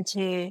not going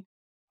to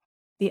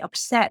be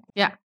upset.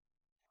 Yeah.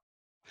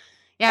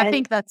 Yeah, I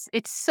think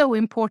it's so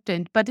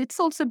important, but it's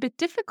also a bit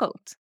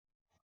difficult.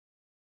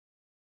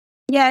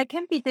 Yeah, it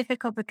can be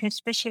difficult because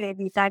especially if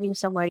you're diving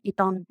somewhere, you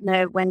don't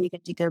know when you're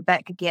going to go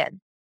back again,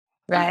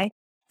 right?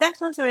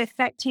 That's also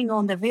reflecting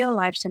on the real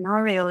life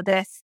scenario.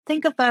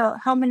 Think about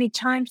how many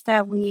times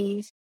that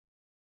we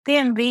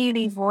didn't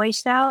really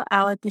voice out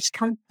our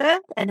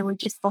discomfort and we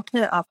just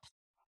bottle it up.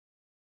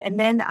 And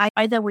then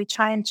either we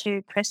trying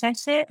to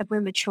process it if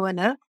we're mature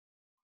enough,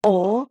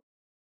 or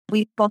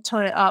we bottle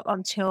it up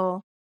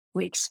until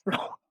we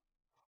explode.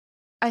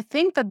 I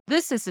think that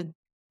this is a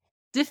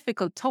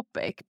difficult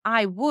topic.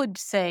 I would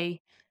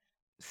say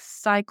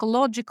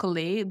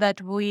psychologically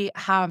that we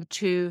have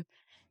to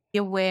be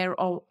aware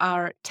of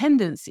our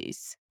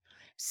tendencies.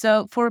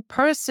 So for a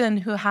person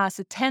who has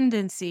a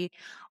tendency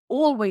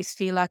always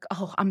feel like,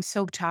 oh, I'm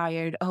so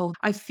tired. Oh,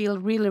 I feel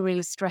really,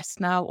 really stressed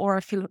now. Or I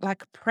feel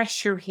like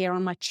pressure here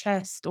on my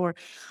chest. Or,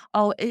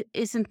 oh,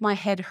 isn't my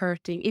head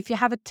hurting? If you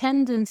have a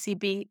tendency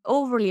be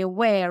overly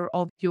aware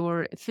of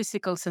your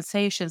physical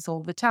sensations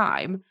all the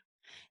time,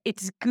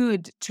 it's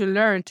good to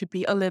learn to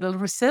be a little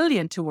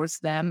resilient towards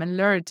them and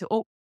learn to,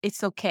 oh,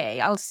 it's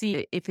okay. I'll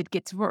see if it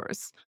gets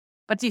worse.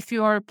 But if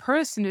you are a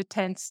person who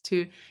tends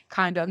to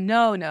kind of,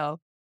 no,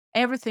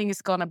 everything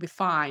is going to be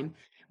fine,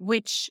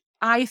 which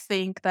I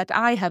think that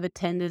I have a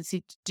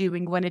tendency to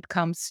doing when it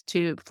comes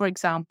to, for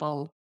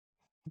example,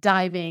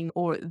 diving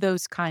or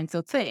those kinds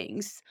of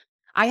things.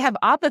 I have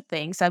other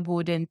things I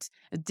wouldn't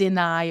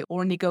deny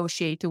or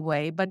negotiate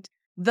away, but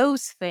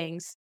those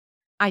things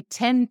I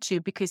tend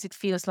to, because it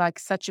feels like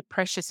such a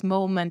precious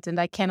moment and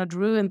I cannot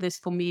ruin this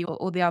for me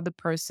or the other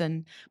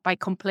person by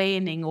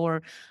complaining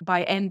or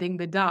by ending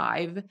the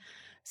dive.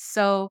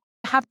 So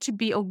you have to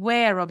be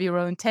aware of your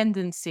own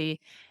tendency.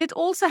 It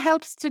also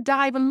helps to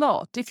dive a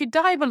lot. If you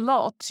dive a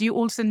lot, you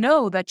also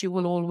know that you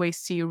will always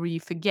see a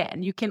reef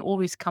again. You can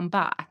always come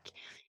back.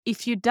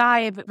 If you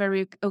dive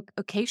very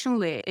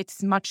occasionally,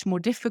 it's much more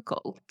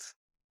difficult.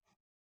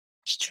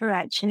 It's true,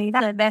 actually.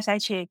 That's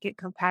actually a good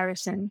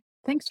comparison.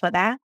 Thanks for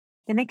that.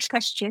 The next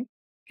question.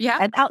 Yeah.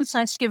 And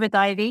outside scuba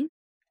diving,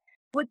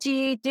 what do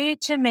you do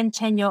to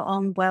maintain your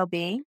own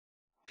well-being?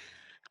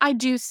 I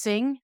do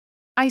sing.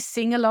 I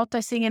sing a lot.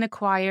 I sing in a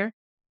choir.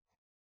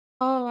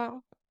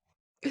 Oh,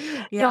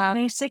 Yeah.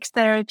 music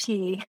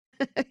therapy.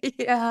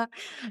 Yeah,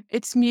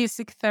 it's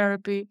music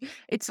therapy.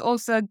 It's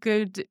also a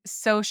good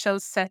social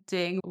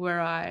setting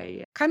where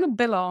I kind of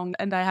belong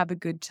and I have a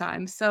good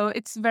time. So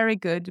it's very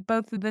good,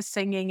 both the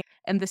singing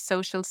and the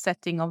social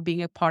setting of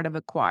being a part of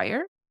a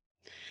choir.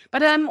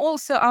 But I'm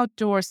also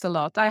outdoors a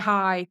lot. I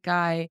hike,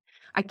 I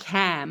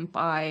camp,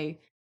 I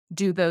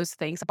do those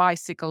things,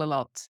 bicycle a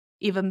lot,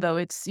 even though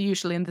it's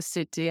usually in the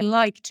city. I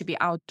like to be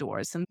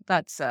outdoors, and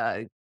that's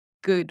a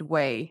good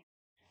way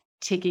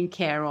taking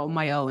care of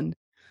my own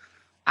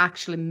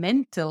actually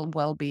mental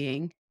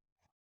well-being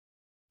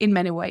in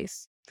many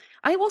ways.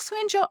 I also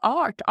enjoy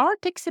art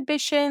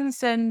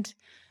exhibitions, and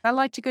I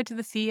like to go to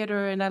the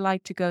theater and I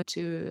like to go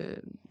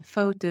to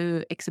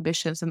photo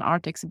exhibitions and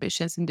art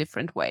exhibitions in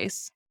different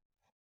ways.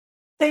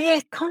 So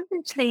yeah,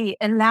 constantly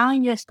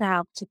allowing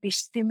yourself to be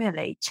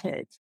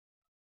stimulated.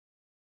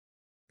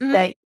 Mhm.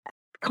 Like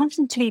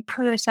constantly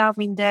put yourself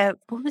in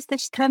what was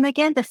this term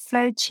again? The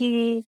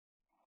floaty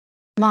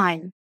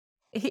mind.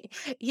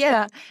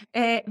 Yeah,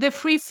 the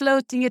free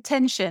floating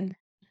attention.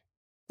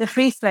 The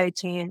free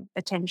floating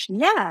attention.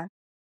 Yeah,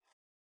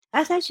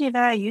 that's actually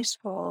very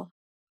useful.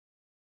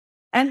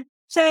 And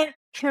so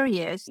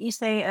curious, you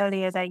say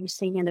earlier that you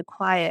sing in the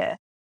choir.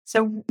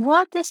 So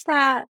what does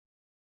that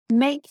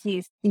make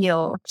you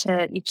feel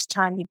to each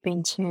time you've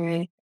been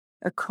to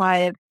a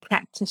choir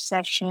practice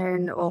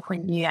session or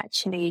when you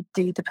actually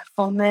do the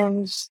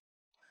performance?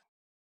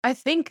 I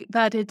think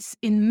that it's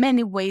in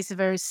many ways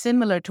very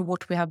similar to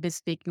what we have been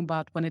speaking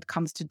about when it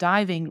comes to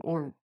diving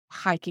or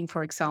hiking,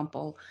 for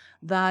example,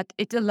 that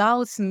it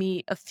allows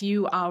me a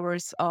few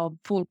hours of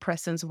full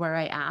presence where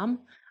I am.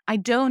 I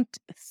don't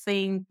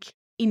think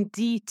in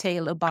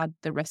detail about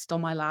the rest of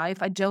my life.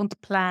 I don't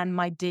plan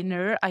my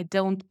dinner. I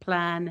don't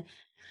plan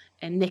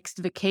a next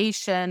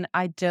vacation.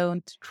 I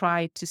don't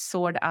try to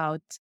sort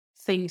out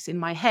things in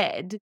my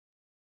head.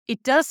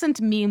 It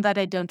doesn't mean that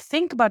I don't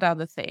think about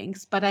other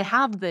things, but I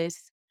have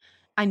this.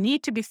 I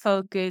need to be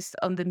focused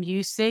on the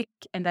music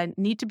and I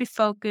need to be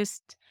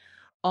focused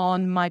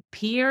on my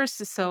peers.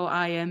 So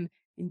I am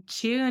in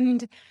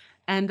tuned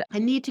and I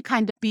need to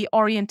kind of be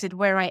oriented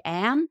where I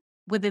am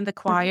within the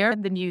Mhm, choir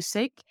and the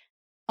music.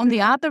 On the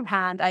mhm, other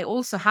hand, I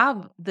also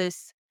have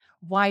this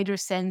wider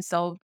sense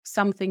of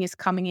something is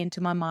coming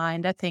into my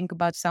mind. I think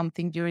about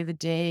something during the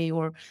day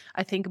or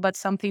I think about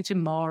something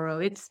tomorrow.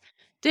 It's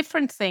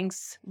different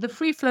things, the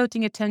free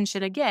floating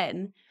attention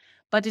again,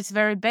 but it's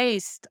very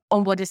based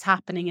on what is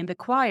happening in the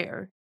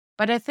choir.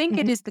 But I think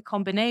it mhm. is the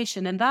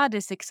combination, and that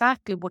is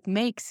exactly what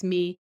makes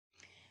me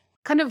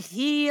kind of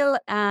heal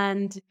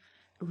and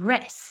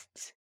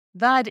rest.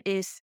 That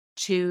is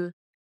to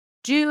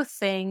do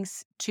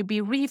things, to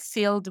be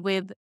refilled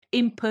with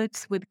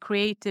inputs, with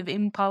creative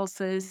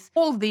impulses,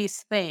 all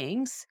these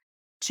things,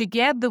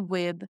 together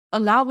with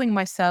allowing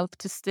myself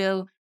to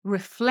still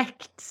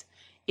reflect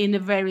in a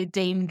very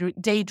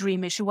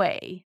daydreamish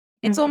way.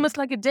 It's Mhm. almost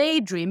like a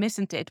daydream,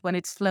 isn't it, when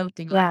it's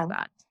floating like Yeah,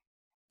 that?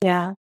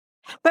 yeah.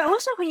 But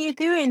also when you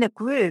do it in a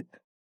group,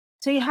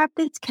 so you have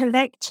this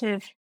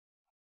collective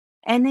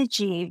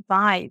energy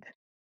vibe.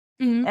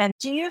 Mhm. And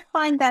do you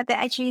find that they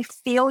actually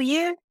feel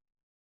you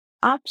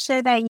up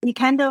so that you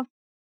kind of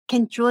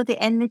can draw the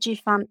energy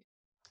from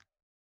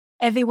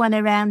everyone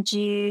around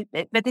you?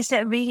 But there's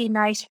a really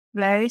nice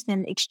flows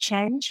and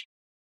exchange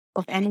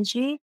of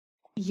energy.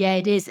 Yeah,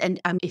 it is. And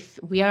if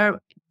we are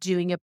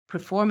doing a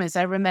performance,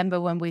 I remember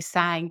when we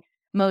sang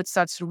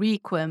Mozart's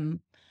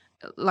Requiem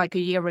like a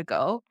year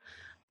ago.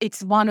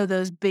 It's one of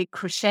those big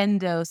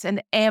crescendos,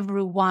 and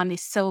everyone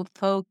is so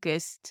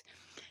focused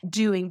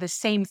doing the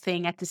same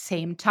thing at the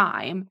same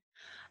time.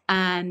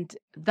 And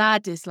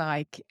that is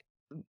like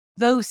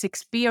those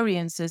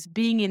experiences,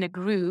 being in a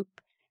group,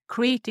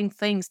 creating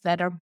things that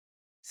are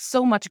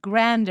so much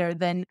grander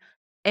than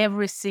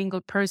every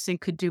single person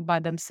could do by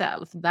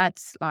themselves.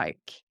 That's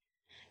like,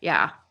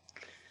 yeah,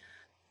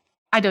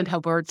 I don't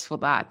have words for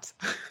that.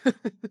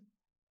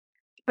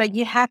 But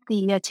you have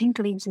the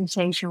tingling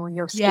sensation on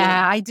your skin.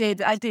 Yeah, I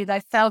did. I did. I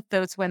felt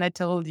those when I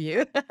told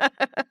you.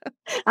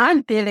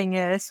 I'm feeling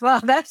it as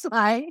well. That's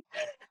why.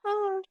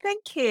 Oh,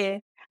 thank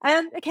you.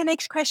 Okay,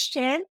 next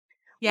question.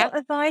 Yeah. What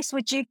advice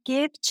would you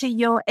give to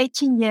your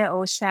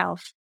 18-year-old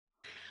self?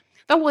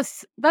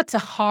 That's a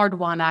hard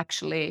one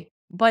actually.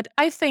 But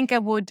I think I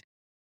would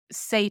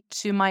say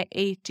to my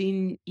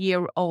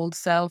 18-year-old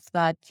self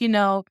that,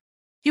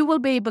 you will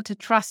be able to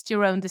trust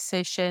your own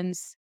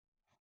decisions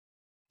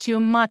to a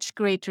much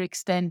greater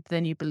extent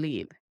than you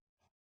believe.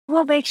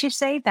 What makes you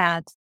say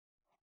that?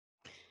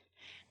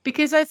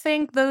 Because I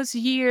think those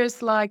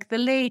years, like the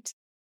late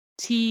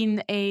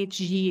teenage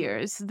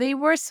years, they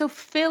were so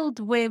filled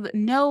with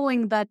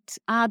knowing that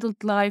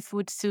adult life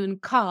would soon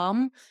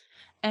come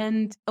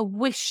and a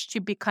wish to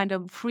be kind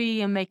of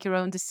free and make your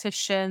own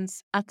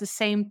decisions at the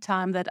same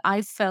time that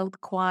I felt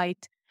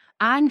quite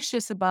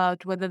anxious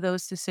about whether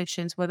those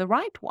decisions were the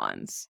right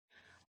ones.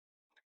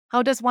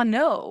 How does one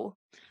know?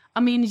 I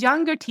mean,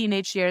 younger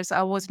teenage years,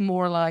 I was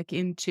more like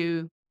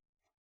into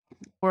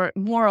or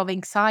more of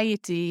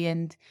anxiety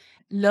and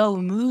low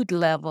mood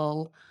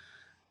level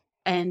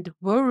and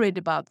worried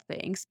about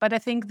things. But I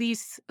think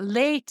these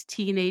late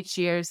teenage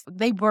years,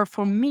 they were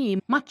for me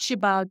much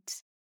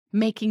about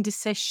making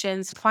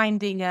decisions,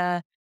 finding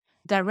a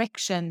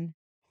direction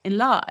in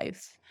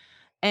life.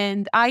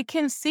 And I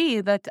can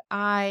see that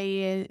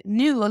I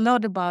knew a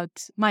lot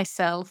about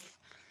myself.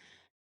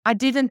 I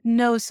didn't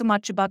know so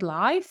much about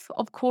life,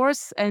 of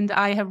course, and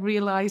I have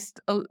realized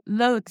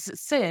loads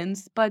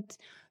since, but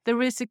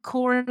there is a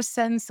core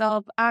sense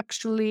of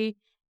actually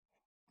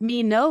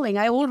me knowing.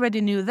 I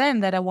already knew then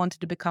that I wanted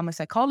to become a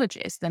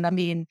psychologist. And I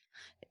mean,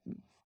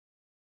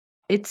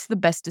 it's the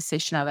best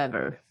decision I've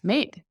ever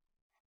made.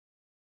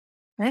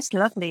 That's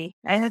lovely.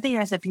 I think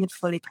that's a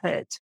beautifully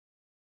put.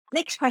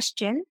 Next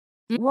question.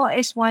 What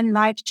is one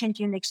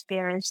life-changing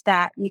experience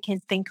that you can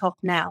think of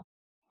now?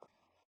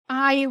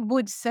 I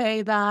would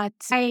say that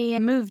I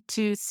moved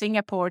to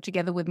Singapore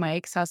together with my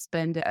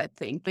ex-husband, I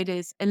think it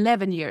is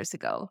 11 years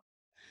ago.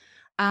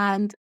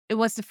 And it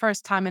was the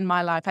first time in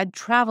my life I'd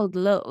traveled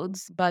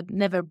loads, but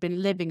never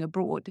been living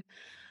abroad.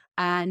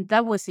 And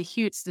that was a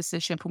huge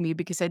decision for me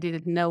because I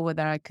didn't know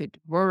whether I could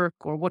work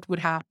or what would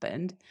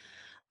happen.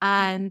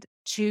 And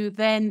to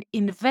then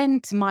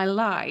invent my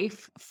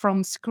life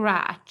from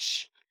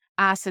scratch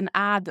as an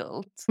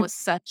adult was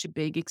such a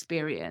big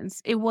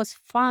experience. It was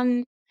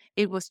fun.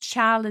 It was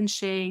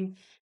challenging.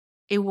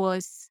 It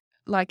was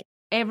like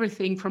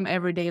everything from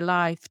everyday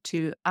life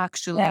to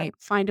actually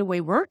find a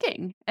way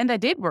working. And I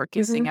did work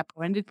in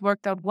Singapore and it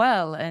worked out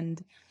well.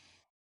 And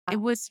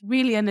it was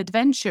really an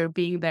adventure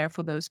being there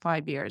for those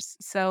 5 years.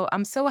 So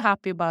I'm so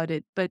happy about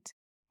it. But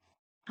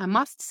I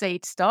must say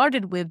it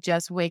started with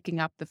just waking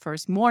up the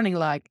first morning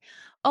like,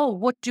 oh,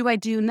 what do I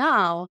do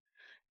now?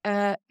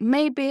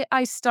 Maybe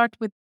I start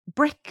with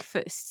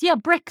breakfast. Yeah,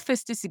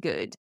 breakfast is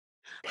good.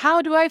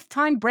 How do I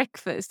find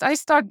breakfast? I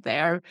start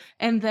there.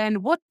 And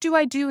then what do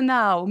I do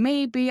now?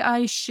 Maybe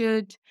I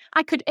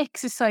could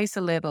exercise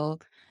a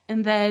little.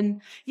 And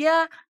then,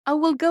 yeah, I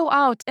will go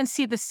out and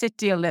see the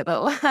city a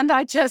little. And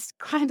I just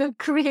kind of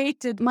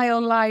created my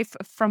own life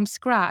from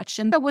scratch.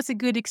 And that was a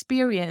good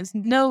experience,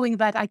 knowing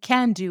that I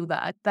can do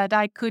that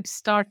I could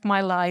start my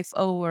life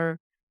over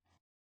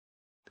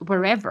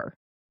wherever.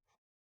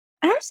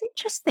 That's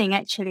interesting,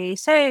 actually.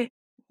 So,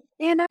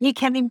 you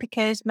came in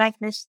because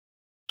Magnus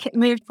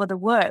moved for the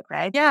work,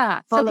 right?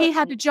 Yeah. So he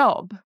had a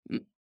job.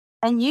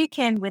 And you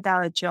came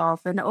without a job,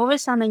 and all of a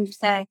sudden you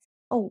say,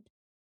 oh,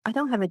 I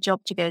don't have a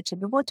job to go to,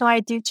 but what do I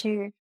do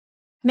to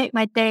make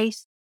my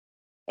days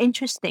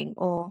interesting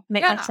or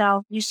make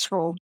myself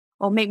useful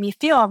or make me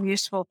feel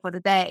useful for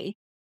the day?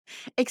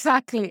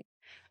 Exactly.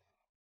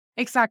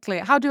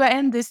 How do I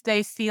end this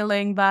day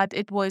feeling that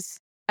it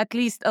was at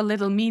least a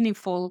little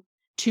meaningful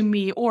to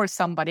me or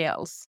somebody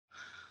else?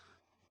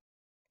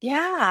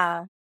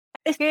 Yeah.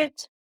 It's good.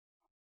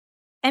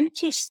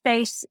 Empty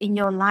space in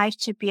your life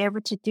to be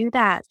able to do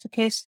that,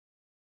 because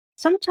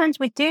sometimes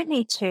we do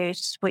need to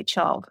switch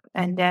off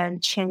and then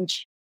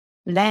change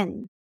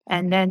lane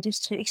and then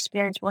just to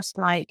experience what's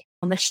like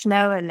on the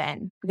slower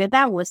lane, because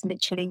that was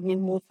literally you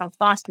move from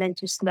fast lane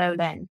to slow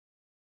lane.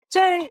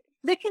 So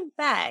looking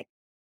back,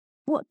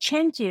 what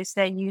changes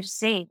that you've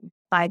seen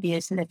 5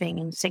 years living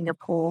in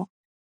Singapore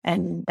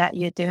and that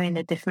you're doing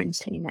the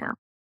differently now?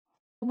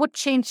 What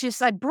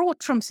changes I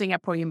brought from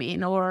Singapore, you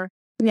mean? Or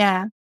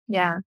Yeah.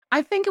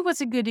 I think it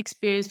was a good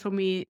experience for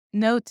me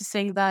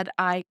noticing that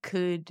I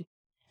could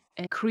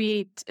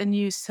create a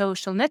new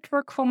social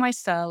network for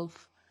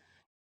myself.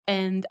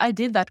 And I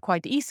did that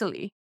quite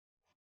easily.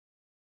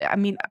 I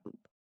mean,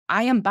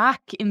 I am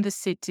back in the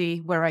city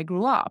where I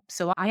grew up.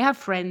 So I have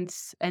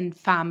friends and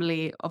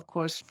family, of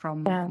course,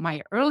 from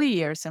my early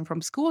years and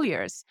from school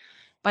years.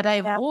 But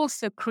I've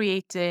also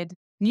created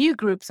new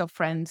groups of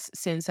friends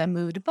since I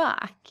moved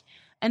back.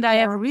 And I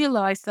have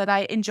realized that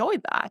I enjoy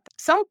that.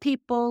 Some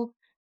people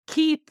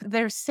keep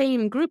their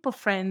same group of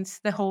friends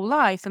the whole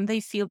life and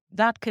they feel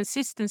that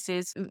consistency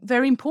is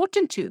very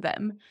important to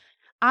them.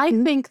 I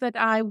think that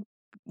I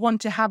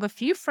want to have a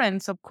few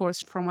friends, of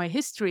course, from my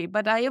history,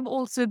 but I have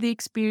also the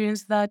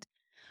experience that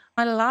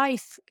my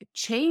life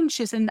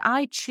changes and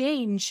I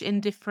change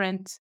in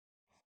different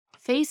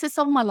phases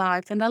of my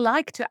life. And I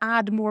like to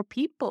add more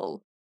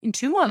people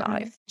into my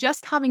life.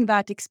 Just having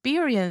that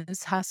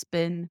experience has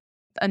been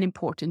an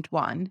important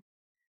one.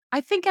 I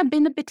think I've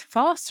been a bit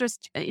faster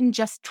in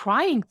just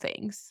trying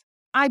things.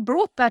 I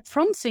brought that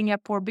from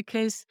Singapore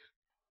because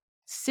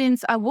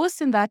since I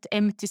was in that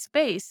empty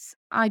space,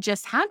 I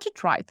just had to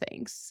try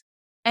things.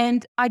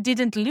 And I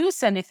didn't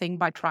lose anything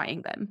by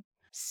trying them.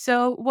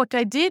 So what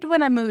I did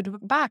when I moved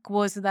back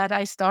was that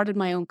I started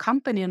my own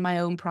company and my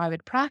own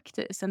private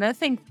practice. And I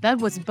think that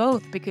was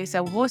both because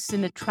I was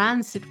in a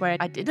transit where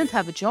I didn't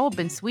have a job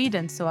in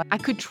Sweden. So I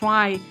could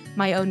try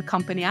my own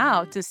company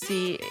out to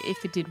see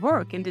if it did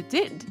work. And it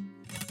did.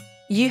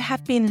 You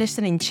have been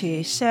listening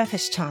to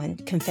Surface Time,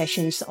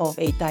 Confessions of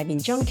a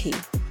Diving Junkie.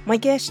 My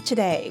guest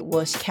today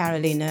was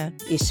Karolina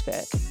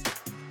Isberg.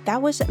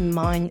 That was a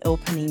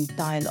mind-opening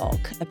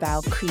dialogue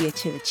about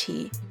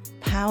creativity,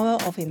 power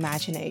of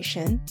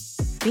imagination,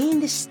 being in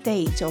the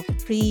state of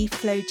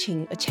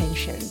free-floating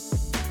attention.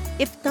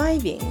 If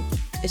diving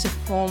is a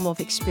form of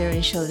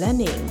experiential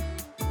learning,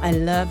 I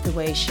love the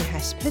way she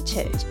has put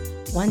it.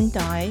 One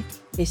dive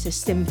is a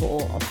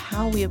symbol of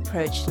how we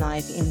approach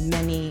life in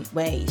many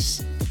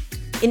ways.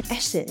 In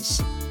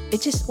essence,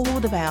 it is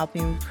all about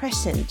being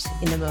present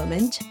in the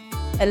moment,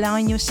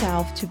 allowing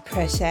yourself to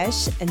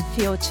process and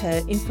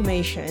filter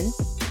information,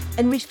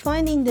 and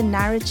refining the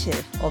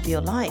narrative of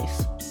your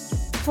life.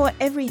 For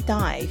every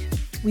dive,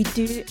 we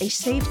do a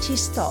safety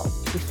stop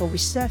before we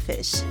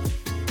surface.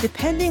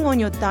 Depending on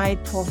your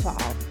dive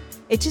profile,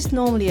 it is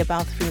normally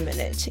about 3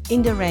 minutes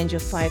in the range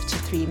of 5 to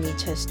 3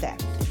 meters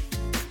depth.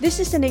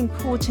 This is an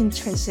important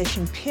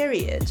transition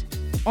period.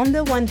 On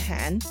the one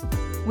hand,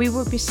 we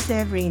will be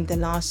savoring the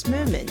last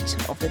moment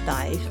of the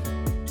dive.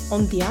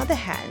 On the other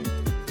hand,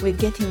 we're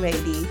getting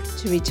ready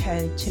to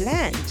return to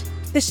land.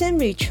 The same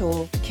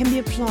ritual can be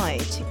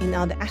applied in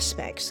other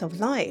aspects of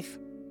life.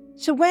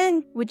 So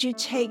when would you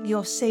take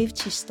your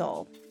safety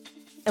stop?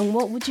 And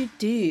what would you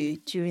do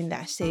during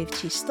that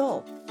safety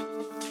stop?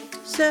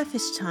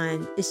 Surface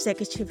Time is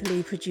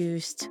executively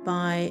produced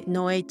by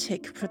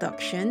Noetic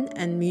Production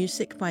and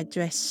music by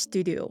Dress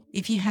Studio.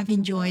 If you have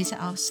enjoyed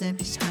our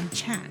Surface Time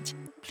chat,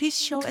 please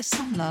show us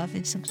some love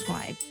and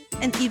subscribe.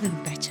 And even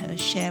better,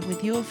 share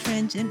with your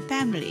friends and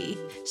family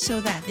so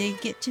that they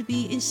get to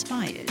be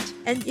inspired.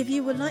 And if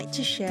you would like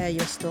to share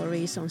your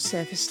stories on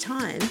Surface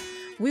Time,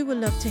 we would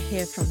love to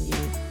hear from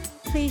you.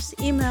 Please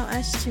email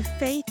us to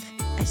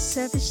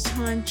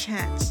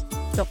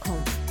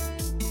faith@surfacetimechat.com.